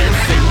armor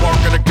piercing.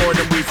 Walker the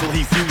Gordon Weasel,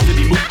 he's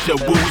usually mucho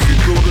woozy.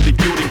 Brutally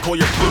feuding, call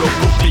your Pluto,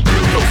 Goofy,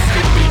 Pluto,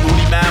 Snoopy,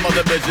 Moody Mammal,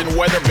 the vision,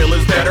 Weatherville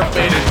is better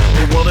faded.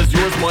 The world is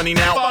yours, money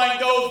now. Find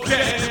those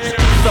days.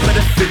 Some of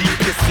the city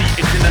pissy,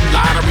 it's in the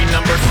lottery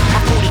numbers.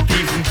 My 40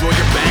 thieves enjoy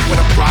your bank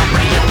with a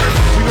property owners.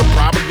 We were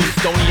probably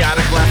stony out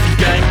of glassy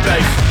gang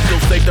base.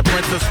 Still save the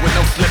princess with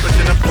no slippage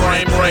in the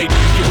frame rate.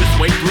 Get his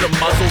way through the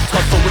muzzle,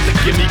 tussle with the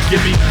gimme.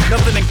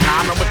 Nothing in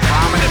common with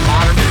prominent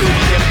modern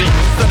city empty.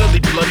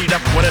 Suddenly bloodied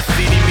up with a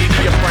CD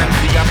media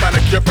frenzy. I found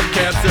a cure for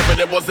cancer,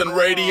 but it wasn't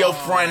radio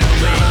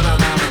friendly.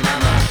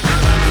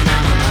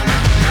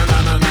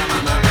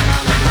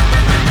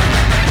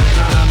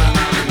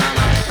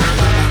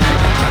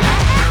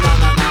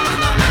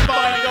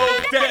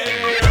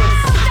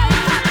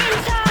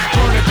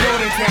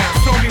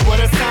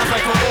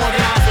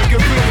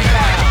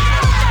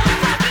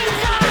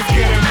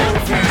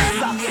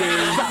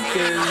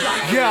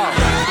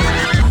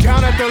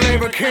 The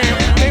labor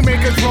camp, they make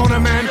a grown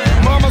man.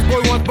 Mama's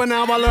boy once, but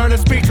now I learn to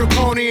speak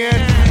draconian.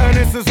 And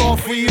this is all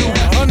for you,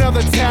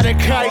 another tattered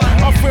kite.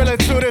 I feel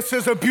it too, this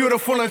is a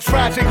beautiful and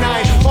tragic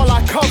night. All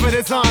I covered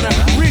is honor,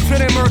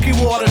 reaching in murky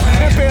waters.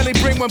 And barely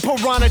bring when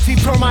piranha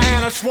teeth turn my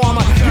hand a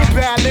swarmer. You're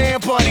bad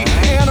land, buddy,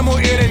 animal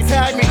ear they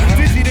tag me.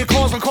 Dizzy the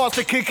cause and cost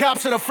to kick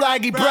cops to the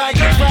flaggy braggy.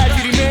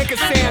 Tragedy man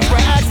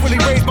Cassandra, actually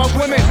raised by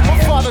women. My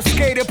father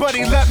skated, but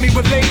he left me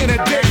with latent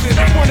addiction.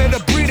 Wanted to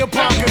breed a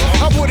bunker,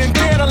 I wouldn't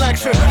dare to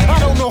lecture. I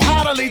don't know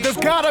how to lead, there's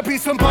gotta be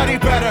somebody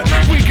better.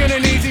 Weaken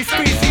an easy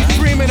species,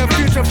 dreaming of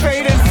future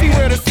fading. See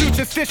where the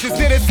superstitious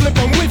did it slip,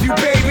 I'm with you,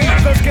 baby.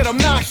 Let's get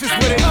obnoxious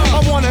with it, I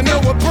wanna know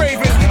what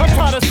brave is. I'm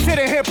trying to sit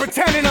in here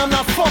pretending I'm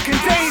not fucking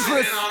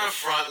dangerous. On the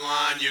front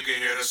line, you can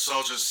hear the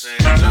soldiers sing.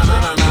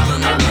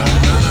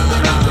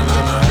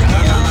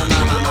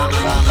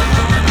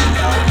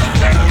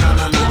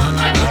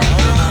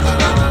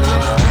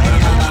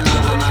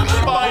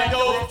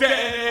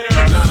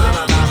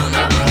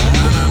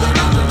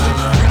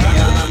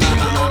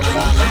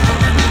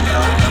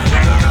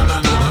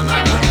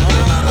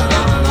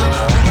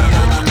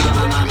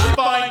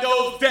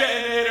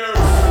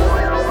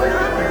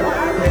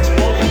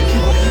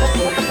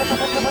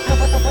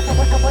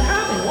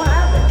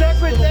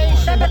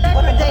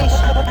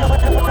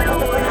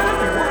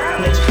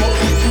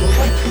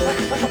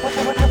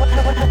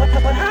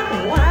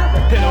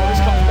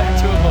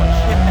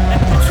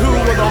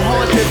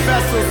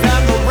 Vessels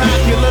that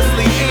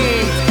miraculously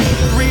aimed.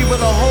 3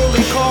 were the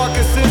holy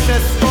carcasses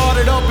that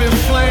started up in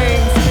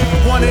flames.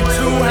 1 and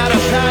 2 had a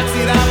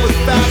patsy that was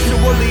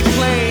factually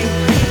plain.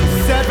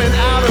 7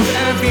 out of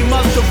envy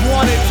must have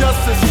wanted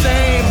just the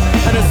same.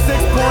 And a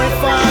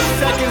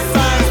 6.5-second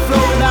science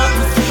floated out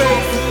to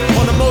space.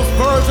 On the most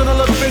virginal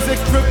of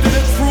physics, drifted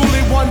a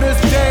truly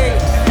wondrous day.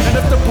 And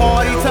if the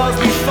party tells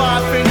me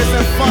 5 fingers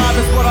and 5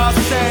 is what I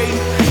say,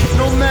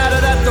 no matter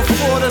that the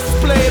 4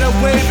 displayed are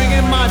waving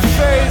in my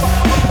face.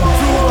 2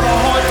 were the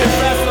haunted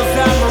vessels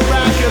that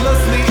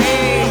miraculously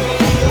aimed.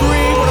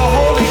 3 were the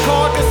holy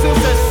carcasses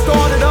that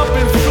started up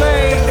in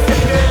flames.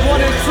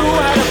 1 and 2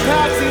 had a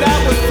patsy that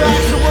was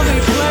factually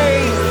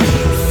plain.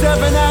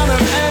 7 out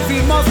of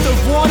envy must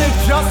have wanted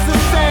just the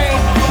same.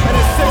 And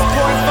a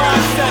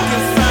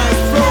 6.5-second science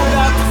floated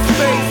out to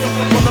space.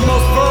 On the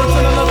most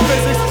virginal of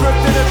physics,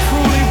 drifted a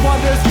truly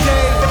wondrous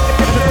day.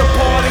 And if the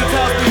party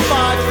tells me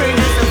 5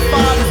 fingers and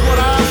 5 is what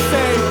I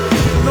say,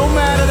 no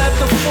matter that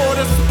the 4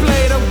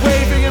 displayed are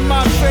waving in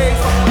my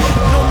face.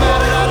 No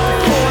matter that the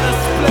 4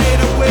 displayed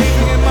are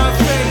waving in my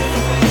face.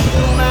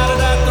 No matter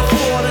that the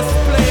 4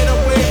 displayed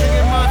are waving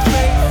in my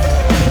face.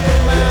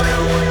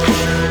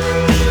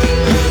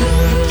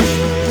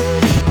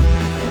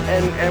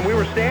 And we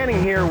were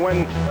standing here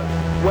when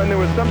there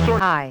was some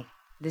sort of... Hi,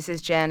 this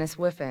is Janice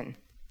Whiffen.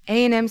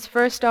 A&M's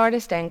first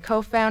artist and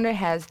co-founder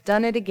has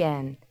done it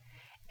again.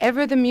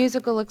 Ever the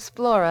musical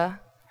explorer,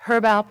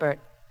 Herb Alpert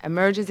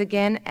emerges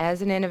again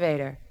as an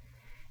innovator.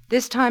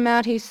 This time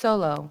out he's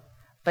solo,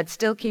 but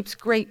still keeps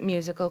great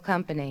musical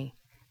company.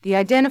 The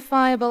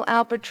identifiable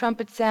Alpert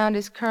trumpet sound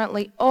is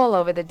currently all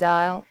over the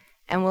dial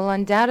and will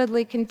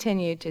undoubtedly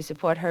continue to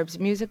support Herb's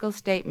musical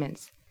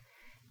statements.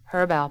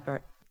 Herb Alpert.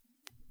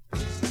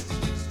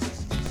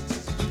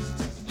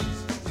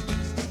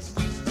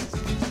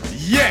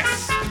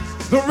 Yes,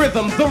 the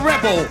rhythm, the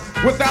rebel.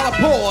 Without a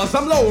pause,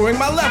 I'm lowering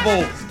my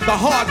level. The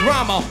hard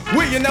drama,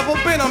 where you never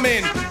been, I'm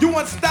in. You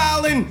want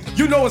styling?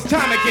 You know it's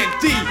time again.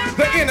 D,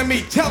 the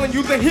enemy, telling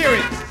you to hear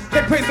it.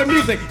 They praise the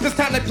music, this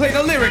time they play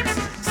the lyrics.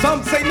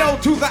 Some say no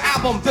to the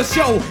album, the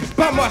show,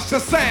 bum rush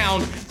the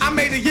sound. I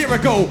made a year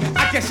ago,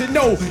 I guess you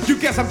know. You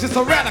guess I'm just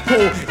a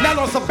radical, not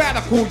on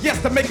sabbatical, yes,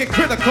 to make it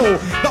critical.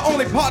 The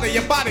only part of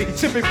your body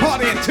should be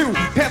partying too.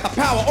 Pass the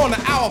power on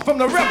the hour from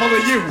the rebel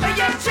to you. Hey,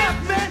 yo, Chuck,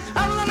 man,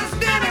 I don't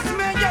understand this,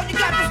 man. Yo, you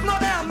got to slow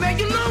down, man.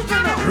 You're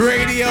losing them.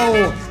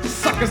 Radio,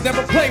 suckers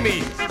never play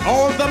me.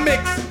 On the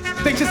mix,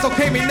 they just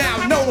okay me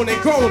now, known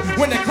and grown.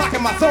 When they're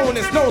clocking my zone,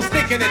 it's no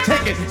stinking and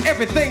taking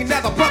everything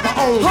that the brother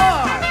owns.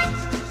 Hard.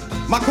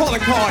 My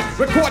calling card,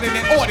 recorded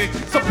and ordered.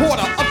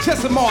 Supporter of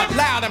Chesimard,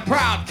 loud and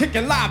proud.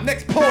 Kicking live,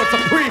 next poet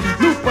supreme.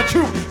 Loop a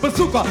troop,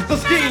 bazooka, the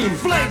scheme.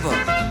 Flavor.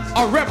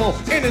 A rebel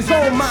in his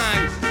own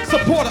mind.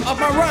 Supporter of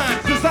my rhyme,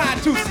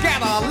 designed to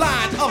scatter a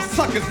line of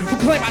suckers who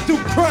claim I do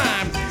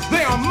crime.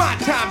 They on my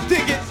time,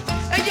 dig it.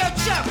 Hey, yo,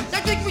 Chuck,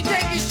 I think we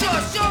take it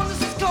short. Show them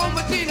this is Cole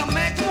Medina,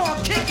 man. Come on,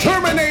 kick it.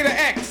 Terminator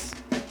X.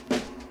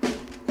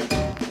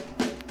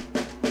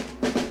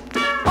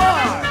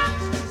 Hard.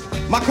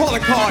 My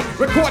calling card,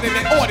 recorded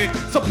and ordered.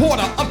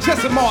 Supporter of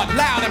Chesimard,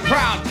 loud and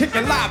proud.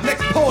 Kicking live,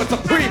 next poet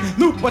supreme.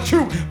 Loop a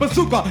troop,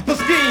 bazooka, the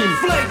scheme.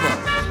 Flavor.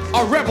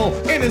 A rebel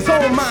in his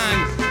own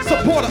mind.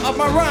 Supporter of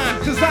my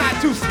rhyme,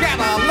 designed to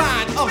scatter a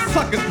line of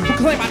suckers who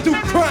claim I do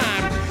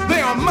crime.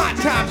 They on my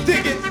time,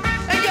 dig it.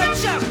 Hey, yo,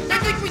 Chuck, I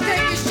think we take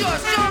it short.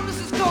 Show them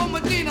this is Cole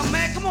Medina,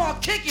 man. Come on,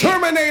 kick it.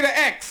 Terminator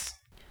X.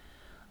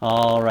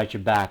 All right,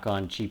 you're back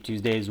on Cheap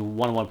Tuesdays,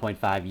 101.5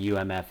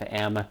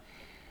 UMFM.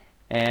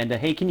 And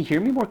hey, can you hear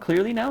me more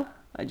clearly now?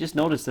 I just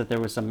noticed that there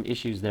were some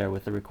issues there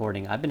with the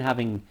recording. I've been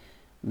having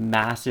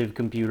massive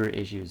computer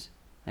issues.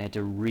 I had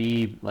to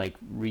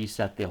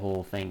reset the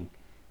whole thing.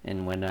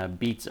 And when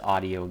Beats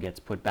audio gets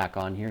put back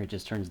on here, it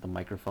just turns the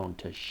microphone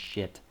to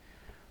shit.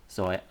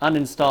 So I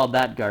uninstalled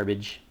that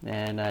garbage,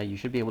 and you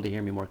should be able to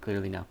hear me more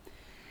clearly now.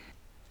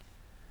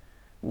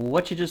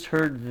 What you just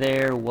heard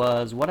there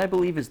was what I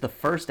believe is the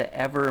first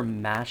ever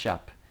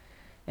mashup.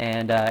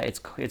 And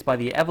it's by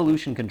the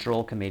Evolution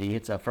Control Committee.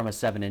 It's from a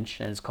 7-inch,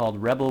 and it's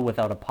called Rebel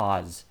Without a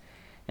Pause.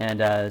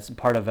 And it's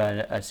part of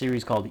a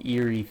series called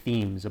Eerie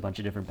Themes. A bunch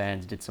of different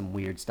bands did some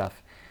weird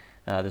stuff.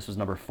 This was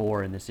number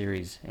 4 in the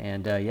series.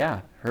 And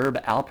yeah, Herb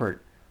Alpert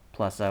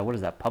plus, what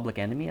is that, Public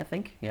Enemy, I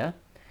think? Yeah.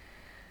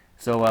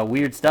 So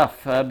weird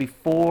stuff.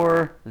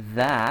 Before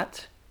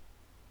that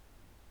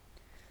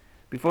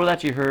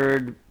you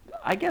heard,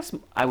 I guess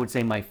I would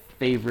say my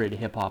favorite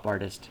hip-hop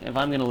artist. If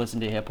I'm going to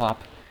listen to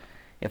hip-hop,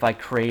 if I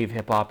crave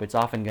hip-hop, it's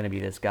often going to be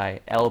this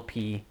guy,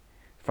 LP,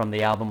 from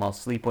the album I'll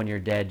Sleep When You're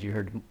Dead. You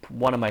heard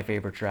one of my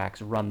favorite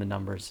tracks, Run the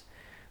Numbers.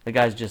 The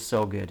guy's just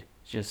so good.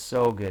 Just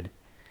so good.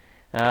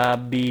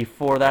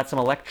 Before that, some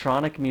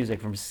electronic music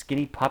from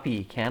Skinny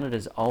Puppy,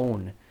 Canada's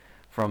own,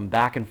 from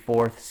Back and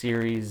Forth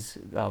series,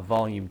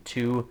 Volume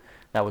 2.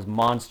 That was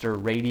Monster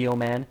Radio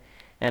Man.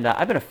 And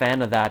I've been a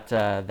fan of that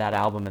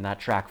album and that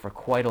track for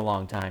quite a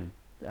long time.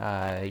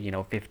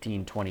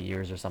 15, 20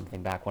 years or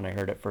something back when I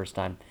heard it first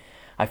time.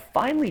 I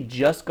finally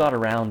just got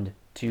around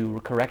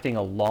to correcting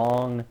a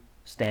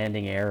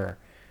long-standing error,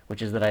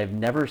 which is that I've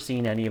never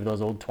seen any of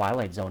those old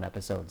Twilight Zone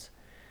episodes,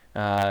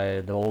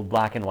 the old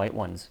black and white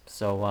ones.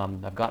 So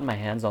I've gotten my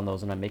hands on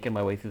those, and I'm making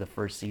my way through the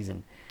first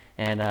season.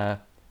 And,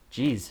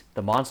 geez,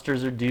 the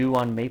monsters are due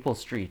on Maple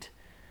Street.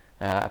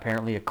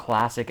 Apparently a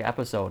classic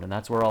episode, and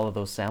that's where all of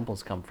those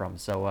samples come from.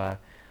 So I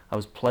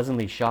was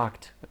pleasantly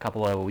shocked a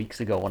couple of weeks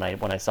ago when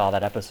I saw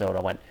that episode.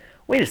 I went,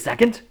 wait a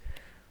second,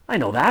 I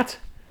know that.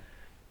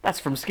 That's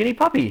from Skinny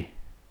Puppy.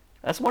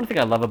 That's one thing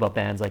I love about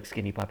bands like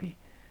Skinny Puppy.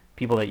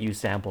 People that use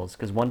samples,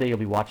 because one day you'll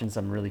be watching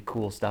some really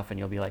cool stuff and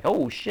you'll be like,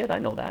 oh shit, I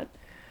know that.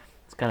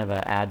 It's kind of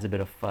adds a bit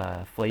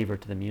of flavor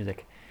to the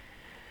music.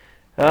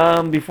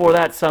 Before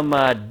that, some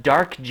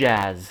dark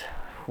jazz,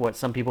 what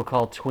some people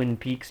call Twin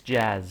Peaks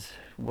jazz.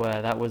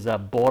 That was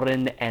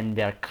Boren and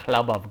their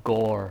Club of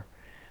Gore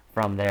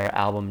from their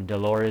album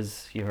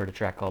Dolores. You heard a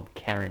track called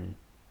Karen.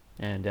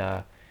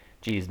 And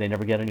geez, they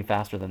never get any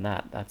faster than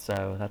that.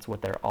 That's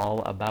what they're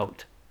all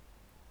about.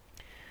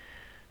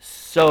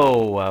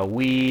 So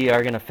we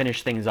are going to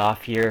finish things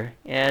off here.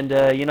 And,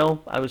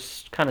 I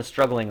was kind of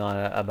struggling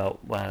about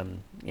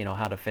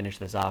how to finish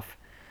this off.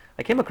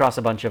 I came across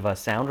a bunch of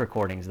sound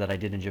recordings that I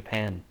did in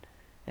Japan.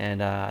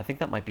 And I think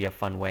that might be a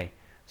fun way.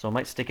 So I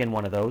might stick in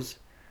one of those.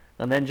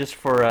 And then just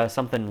for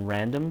something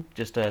random,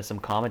 just some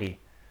comedy.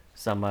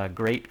 Some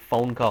great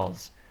phone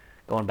calls.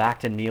 Going back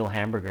to Neil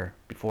Hamburger,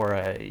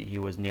 before he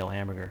was Neil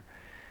Hamburger.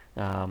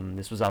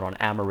 This was out on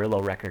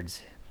Amarillo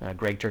Records,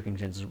 Greg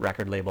Turkington's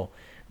record label.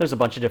 There's a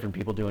bunch of different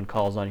people doing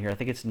calls on here. I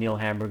think it's Neil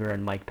Hamburger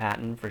and Mike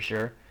Patton for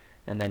sure,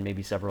 and then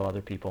maybe several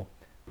other people.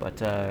 But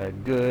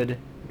good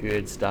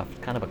stuff.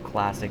 Kind of a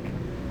classic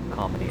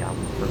comedy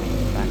album for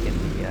me back in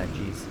the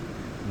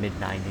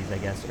mid-90s, I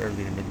guess,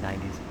 early to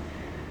mid-90s.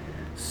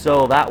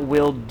 So that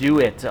will do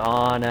it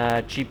on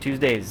Cheap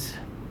Tuesdays.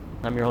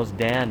 I'm your host,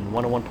 Dan,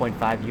 101.5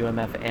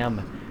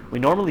 UMFM. We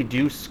normally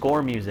do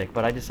score music,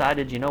 but I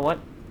decided, you know what?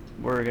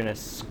 We're going to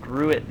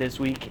screw it this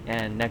week,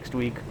 and next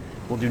week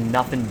we'll do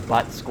nothing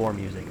but score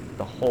music,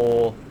 the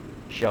whole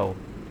show.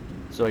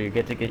 So you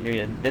get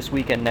this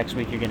week and next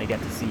week, you're going to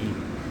get to see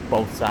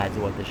both sides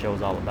of what the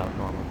show's all about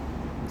normally.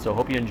 So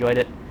hope you enjoyed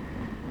it.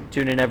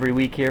 Tune in every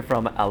week here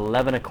from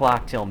 11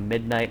 o'clock till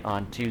midnight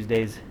on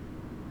Tuesdays.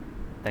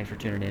 Thanks for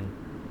tuning in.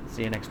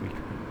 See you next week.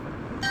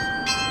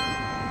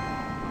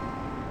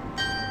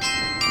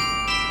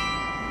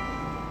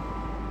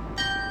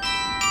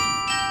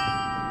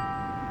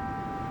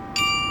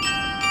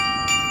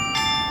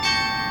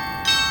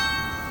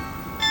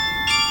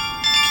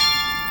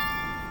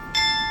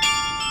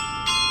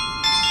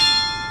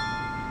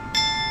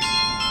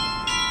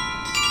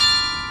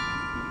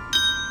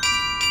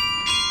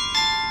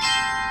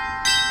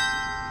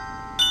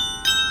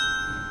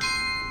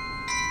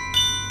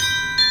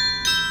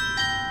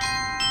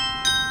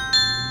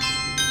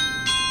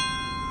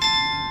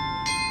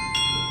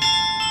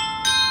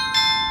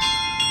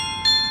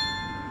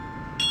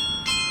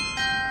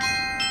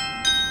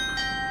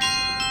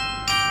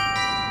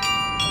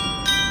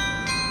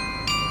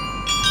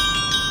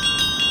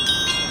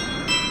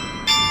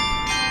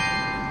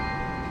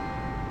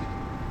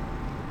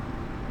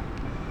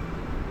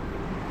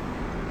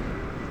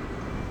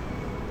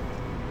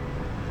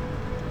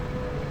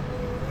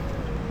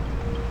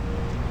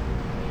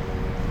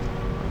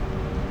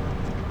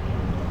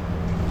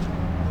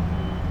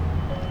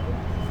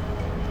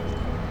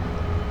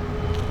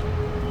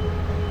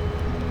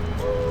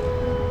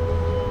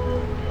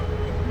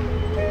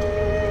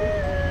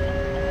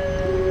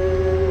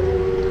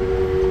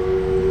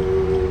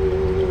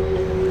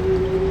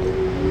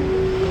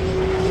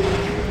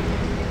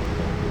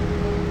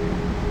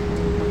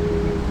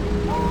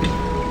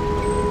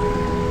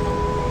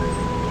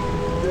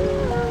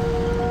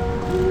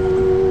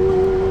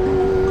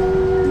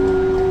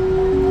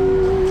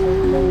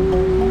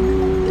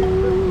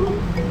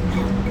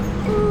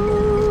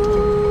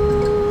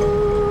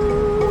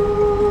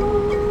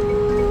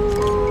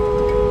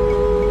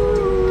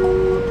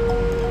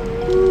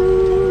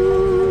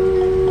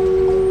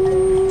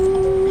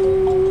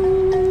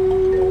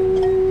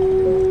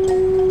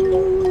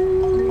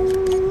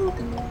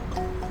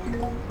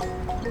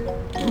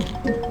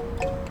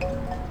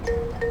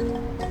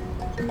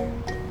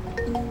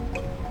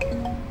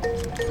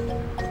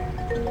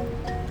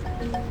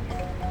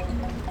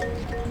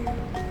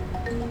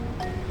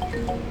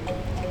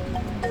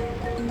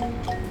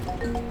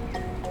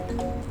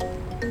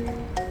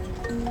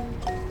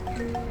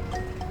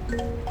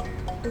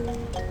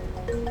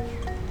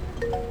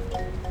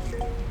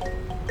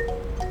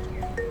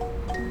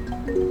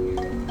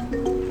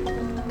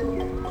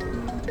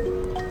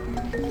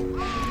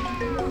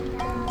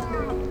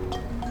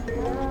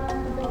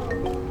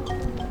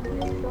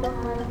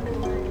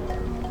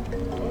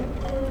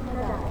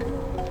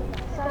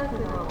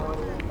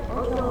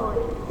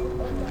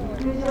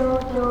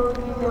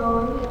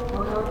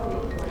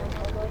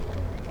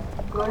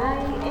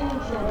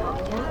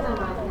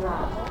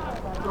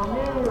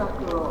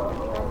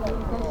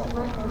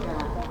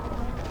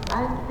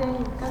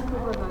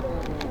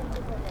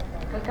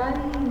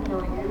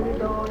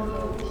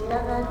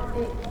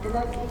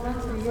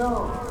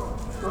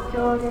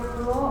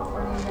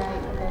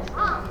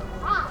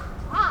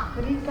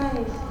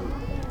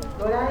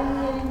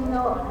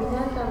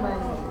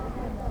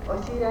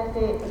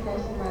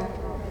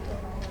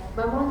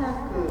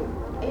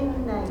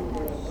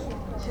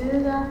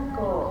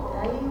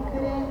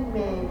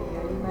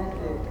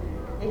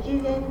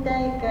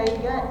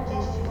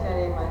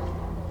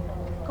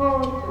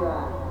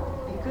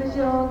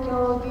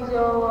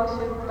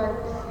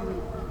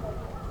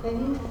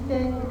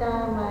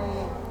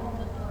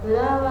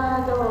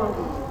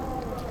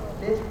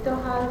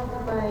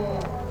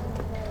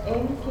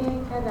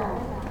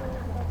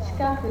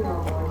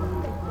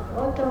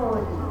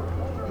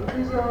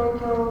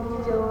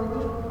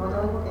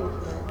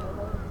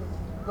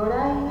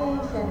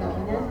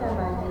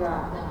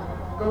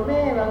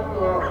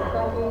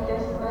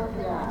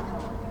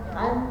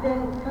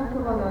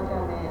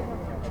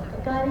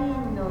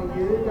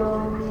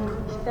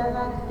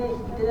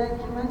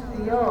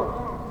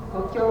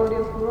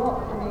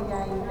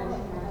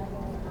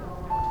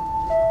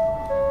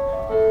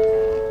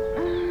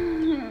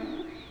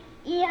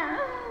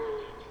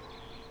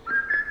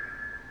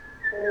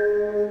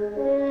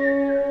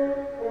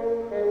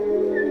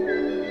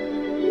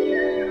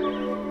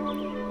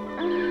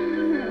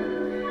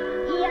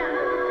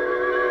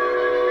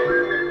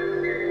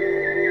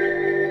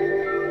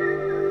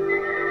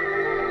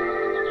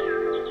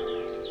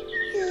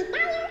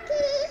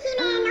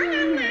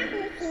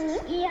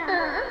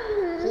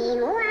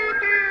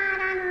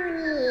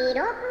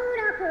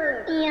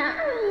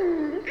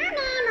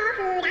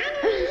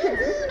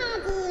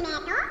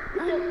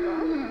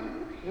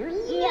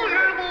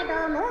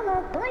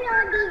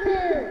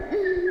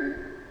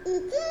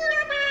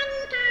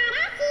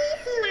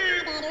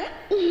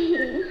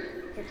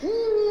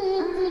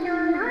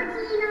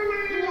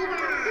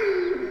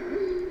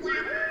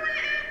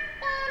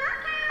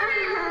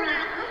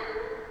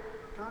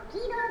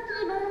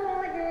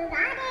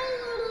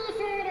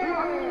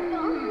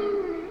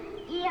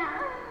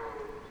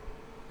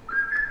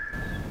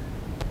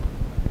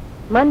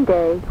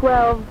 Monday,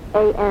 12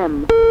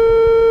 a.m.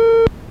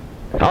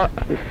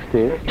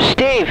 Steve.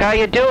 Steve, how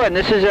you doing?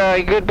 This is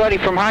a good buddy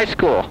from high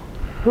school.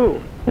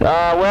 Who?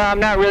 Well, I'm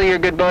not really your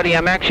good buddy.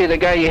 I'm actually the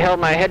guy you held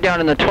my head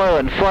down in the toilet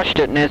and flushed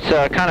it, and it's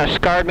kind of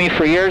scarred me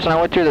for years. And I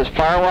went through this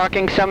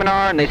firewalking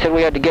seminar, and they said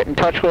we had to get in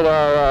touch with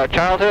our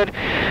childhood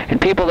and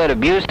people that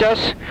abused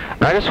us.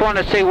 And I just want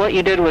to say what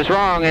you did was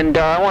wrong, and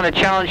I want to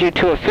challenge you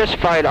to a fist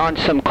fight on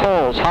some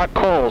coals, hot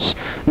coals,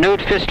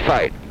 nude fist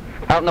fight,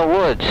 out in the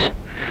woods.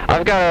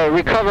 I've got to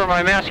recover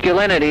my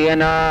masculinity,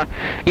 and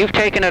you've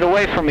taken it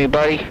away from me,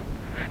 buddy.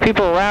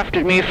 People laughed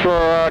at me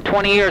for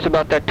 20 years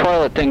about that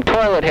toilet thing.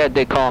 Toilet head,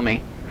 they call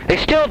me. They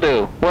still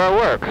do, where I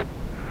work.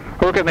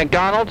 I work at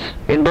McDonald's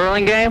in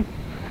Burlingame.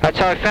 That's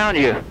how I found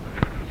you.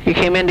 You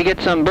came in to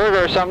get some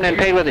burger or something and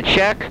paid with a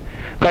check.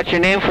 Got your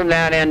name from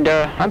that, and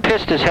I'm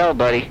pissed as hell,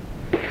 buddy.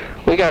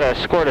 We got a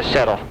score to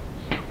settle.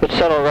 Let's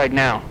settle right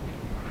now.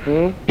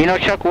 Hmm? You know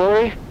Chuck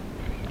Woolery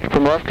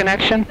from Love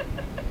Connection?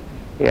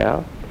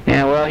 Yeah.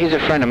 Yeah, well, he's a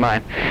friend of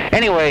mine.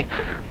 Anyway,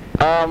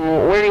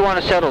 where do you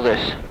want to settle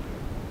this?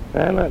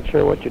 I'm not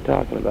sure what you're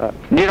talking about.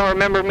 You don't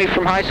remember me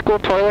from high school,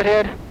 toilet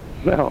head?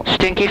 No.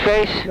 Stinky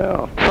face?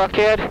 No.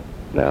 Fuckhead?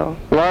 No.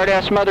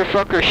 Lard-ass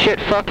motherfucker, shit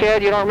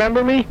fuckhead? You don't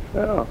remember me?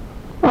 No.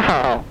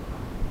 Oh.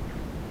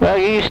 Well,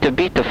 you used to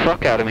beat the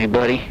fuck out of me,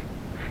 buddy.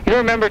 You don't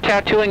remember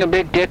tattooing a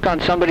big dick on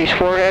somebody's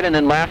forehead and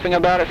then laughing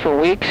about it for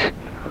weeks?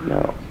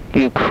 No.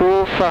 You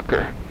cruel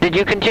fucker. Did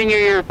you continue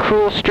your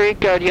cruel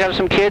streak? Do you have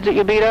some kids that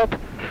you beat up?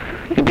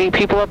 You beat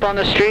people up on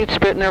the street,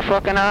 spit in their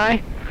fucking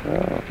eye?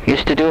 No.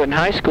 Used to do it in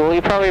high school.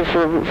 You probably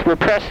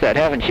repressed that,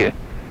 haven't you?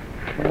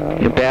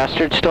 You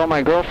bastard stole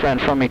my girlfriend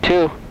from me,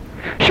 too.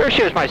 Sure,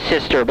 she was my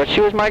sister, but she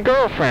was my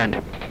girlfriend.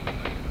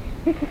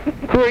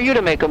 Who are you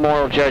to make a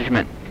moral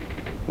judgment?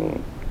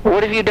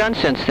 What have you done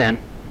since then?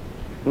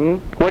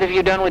 What have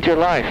you done with your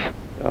life?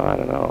 Oh, I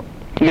don't know.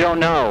 You don't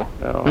know?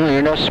 No.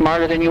 You're no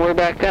smarter than you were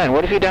back then.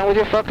 What have you done with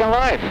your fucking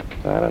life?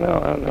 I don't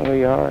know. I don't know who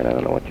you are, and I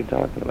don't know what you're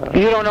talking about.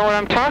 You don't know what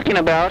I'm talking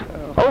about?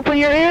 No. Open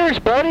your ears,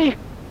 buddy.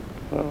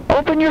 Well.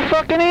 Open your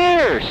fucking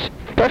ears.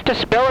 Do I have to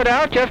spell it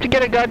out? Do you have to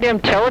get a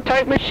goddamn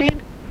teletype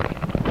machine?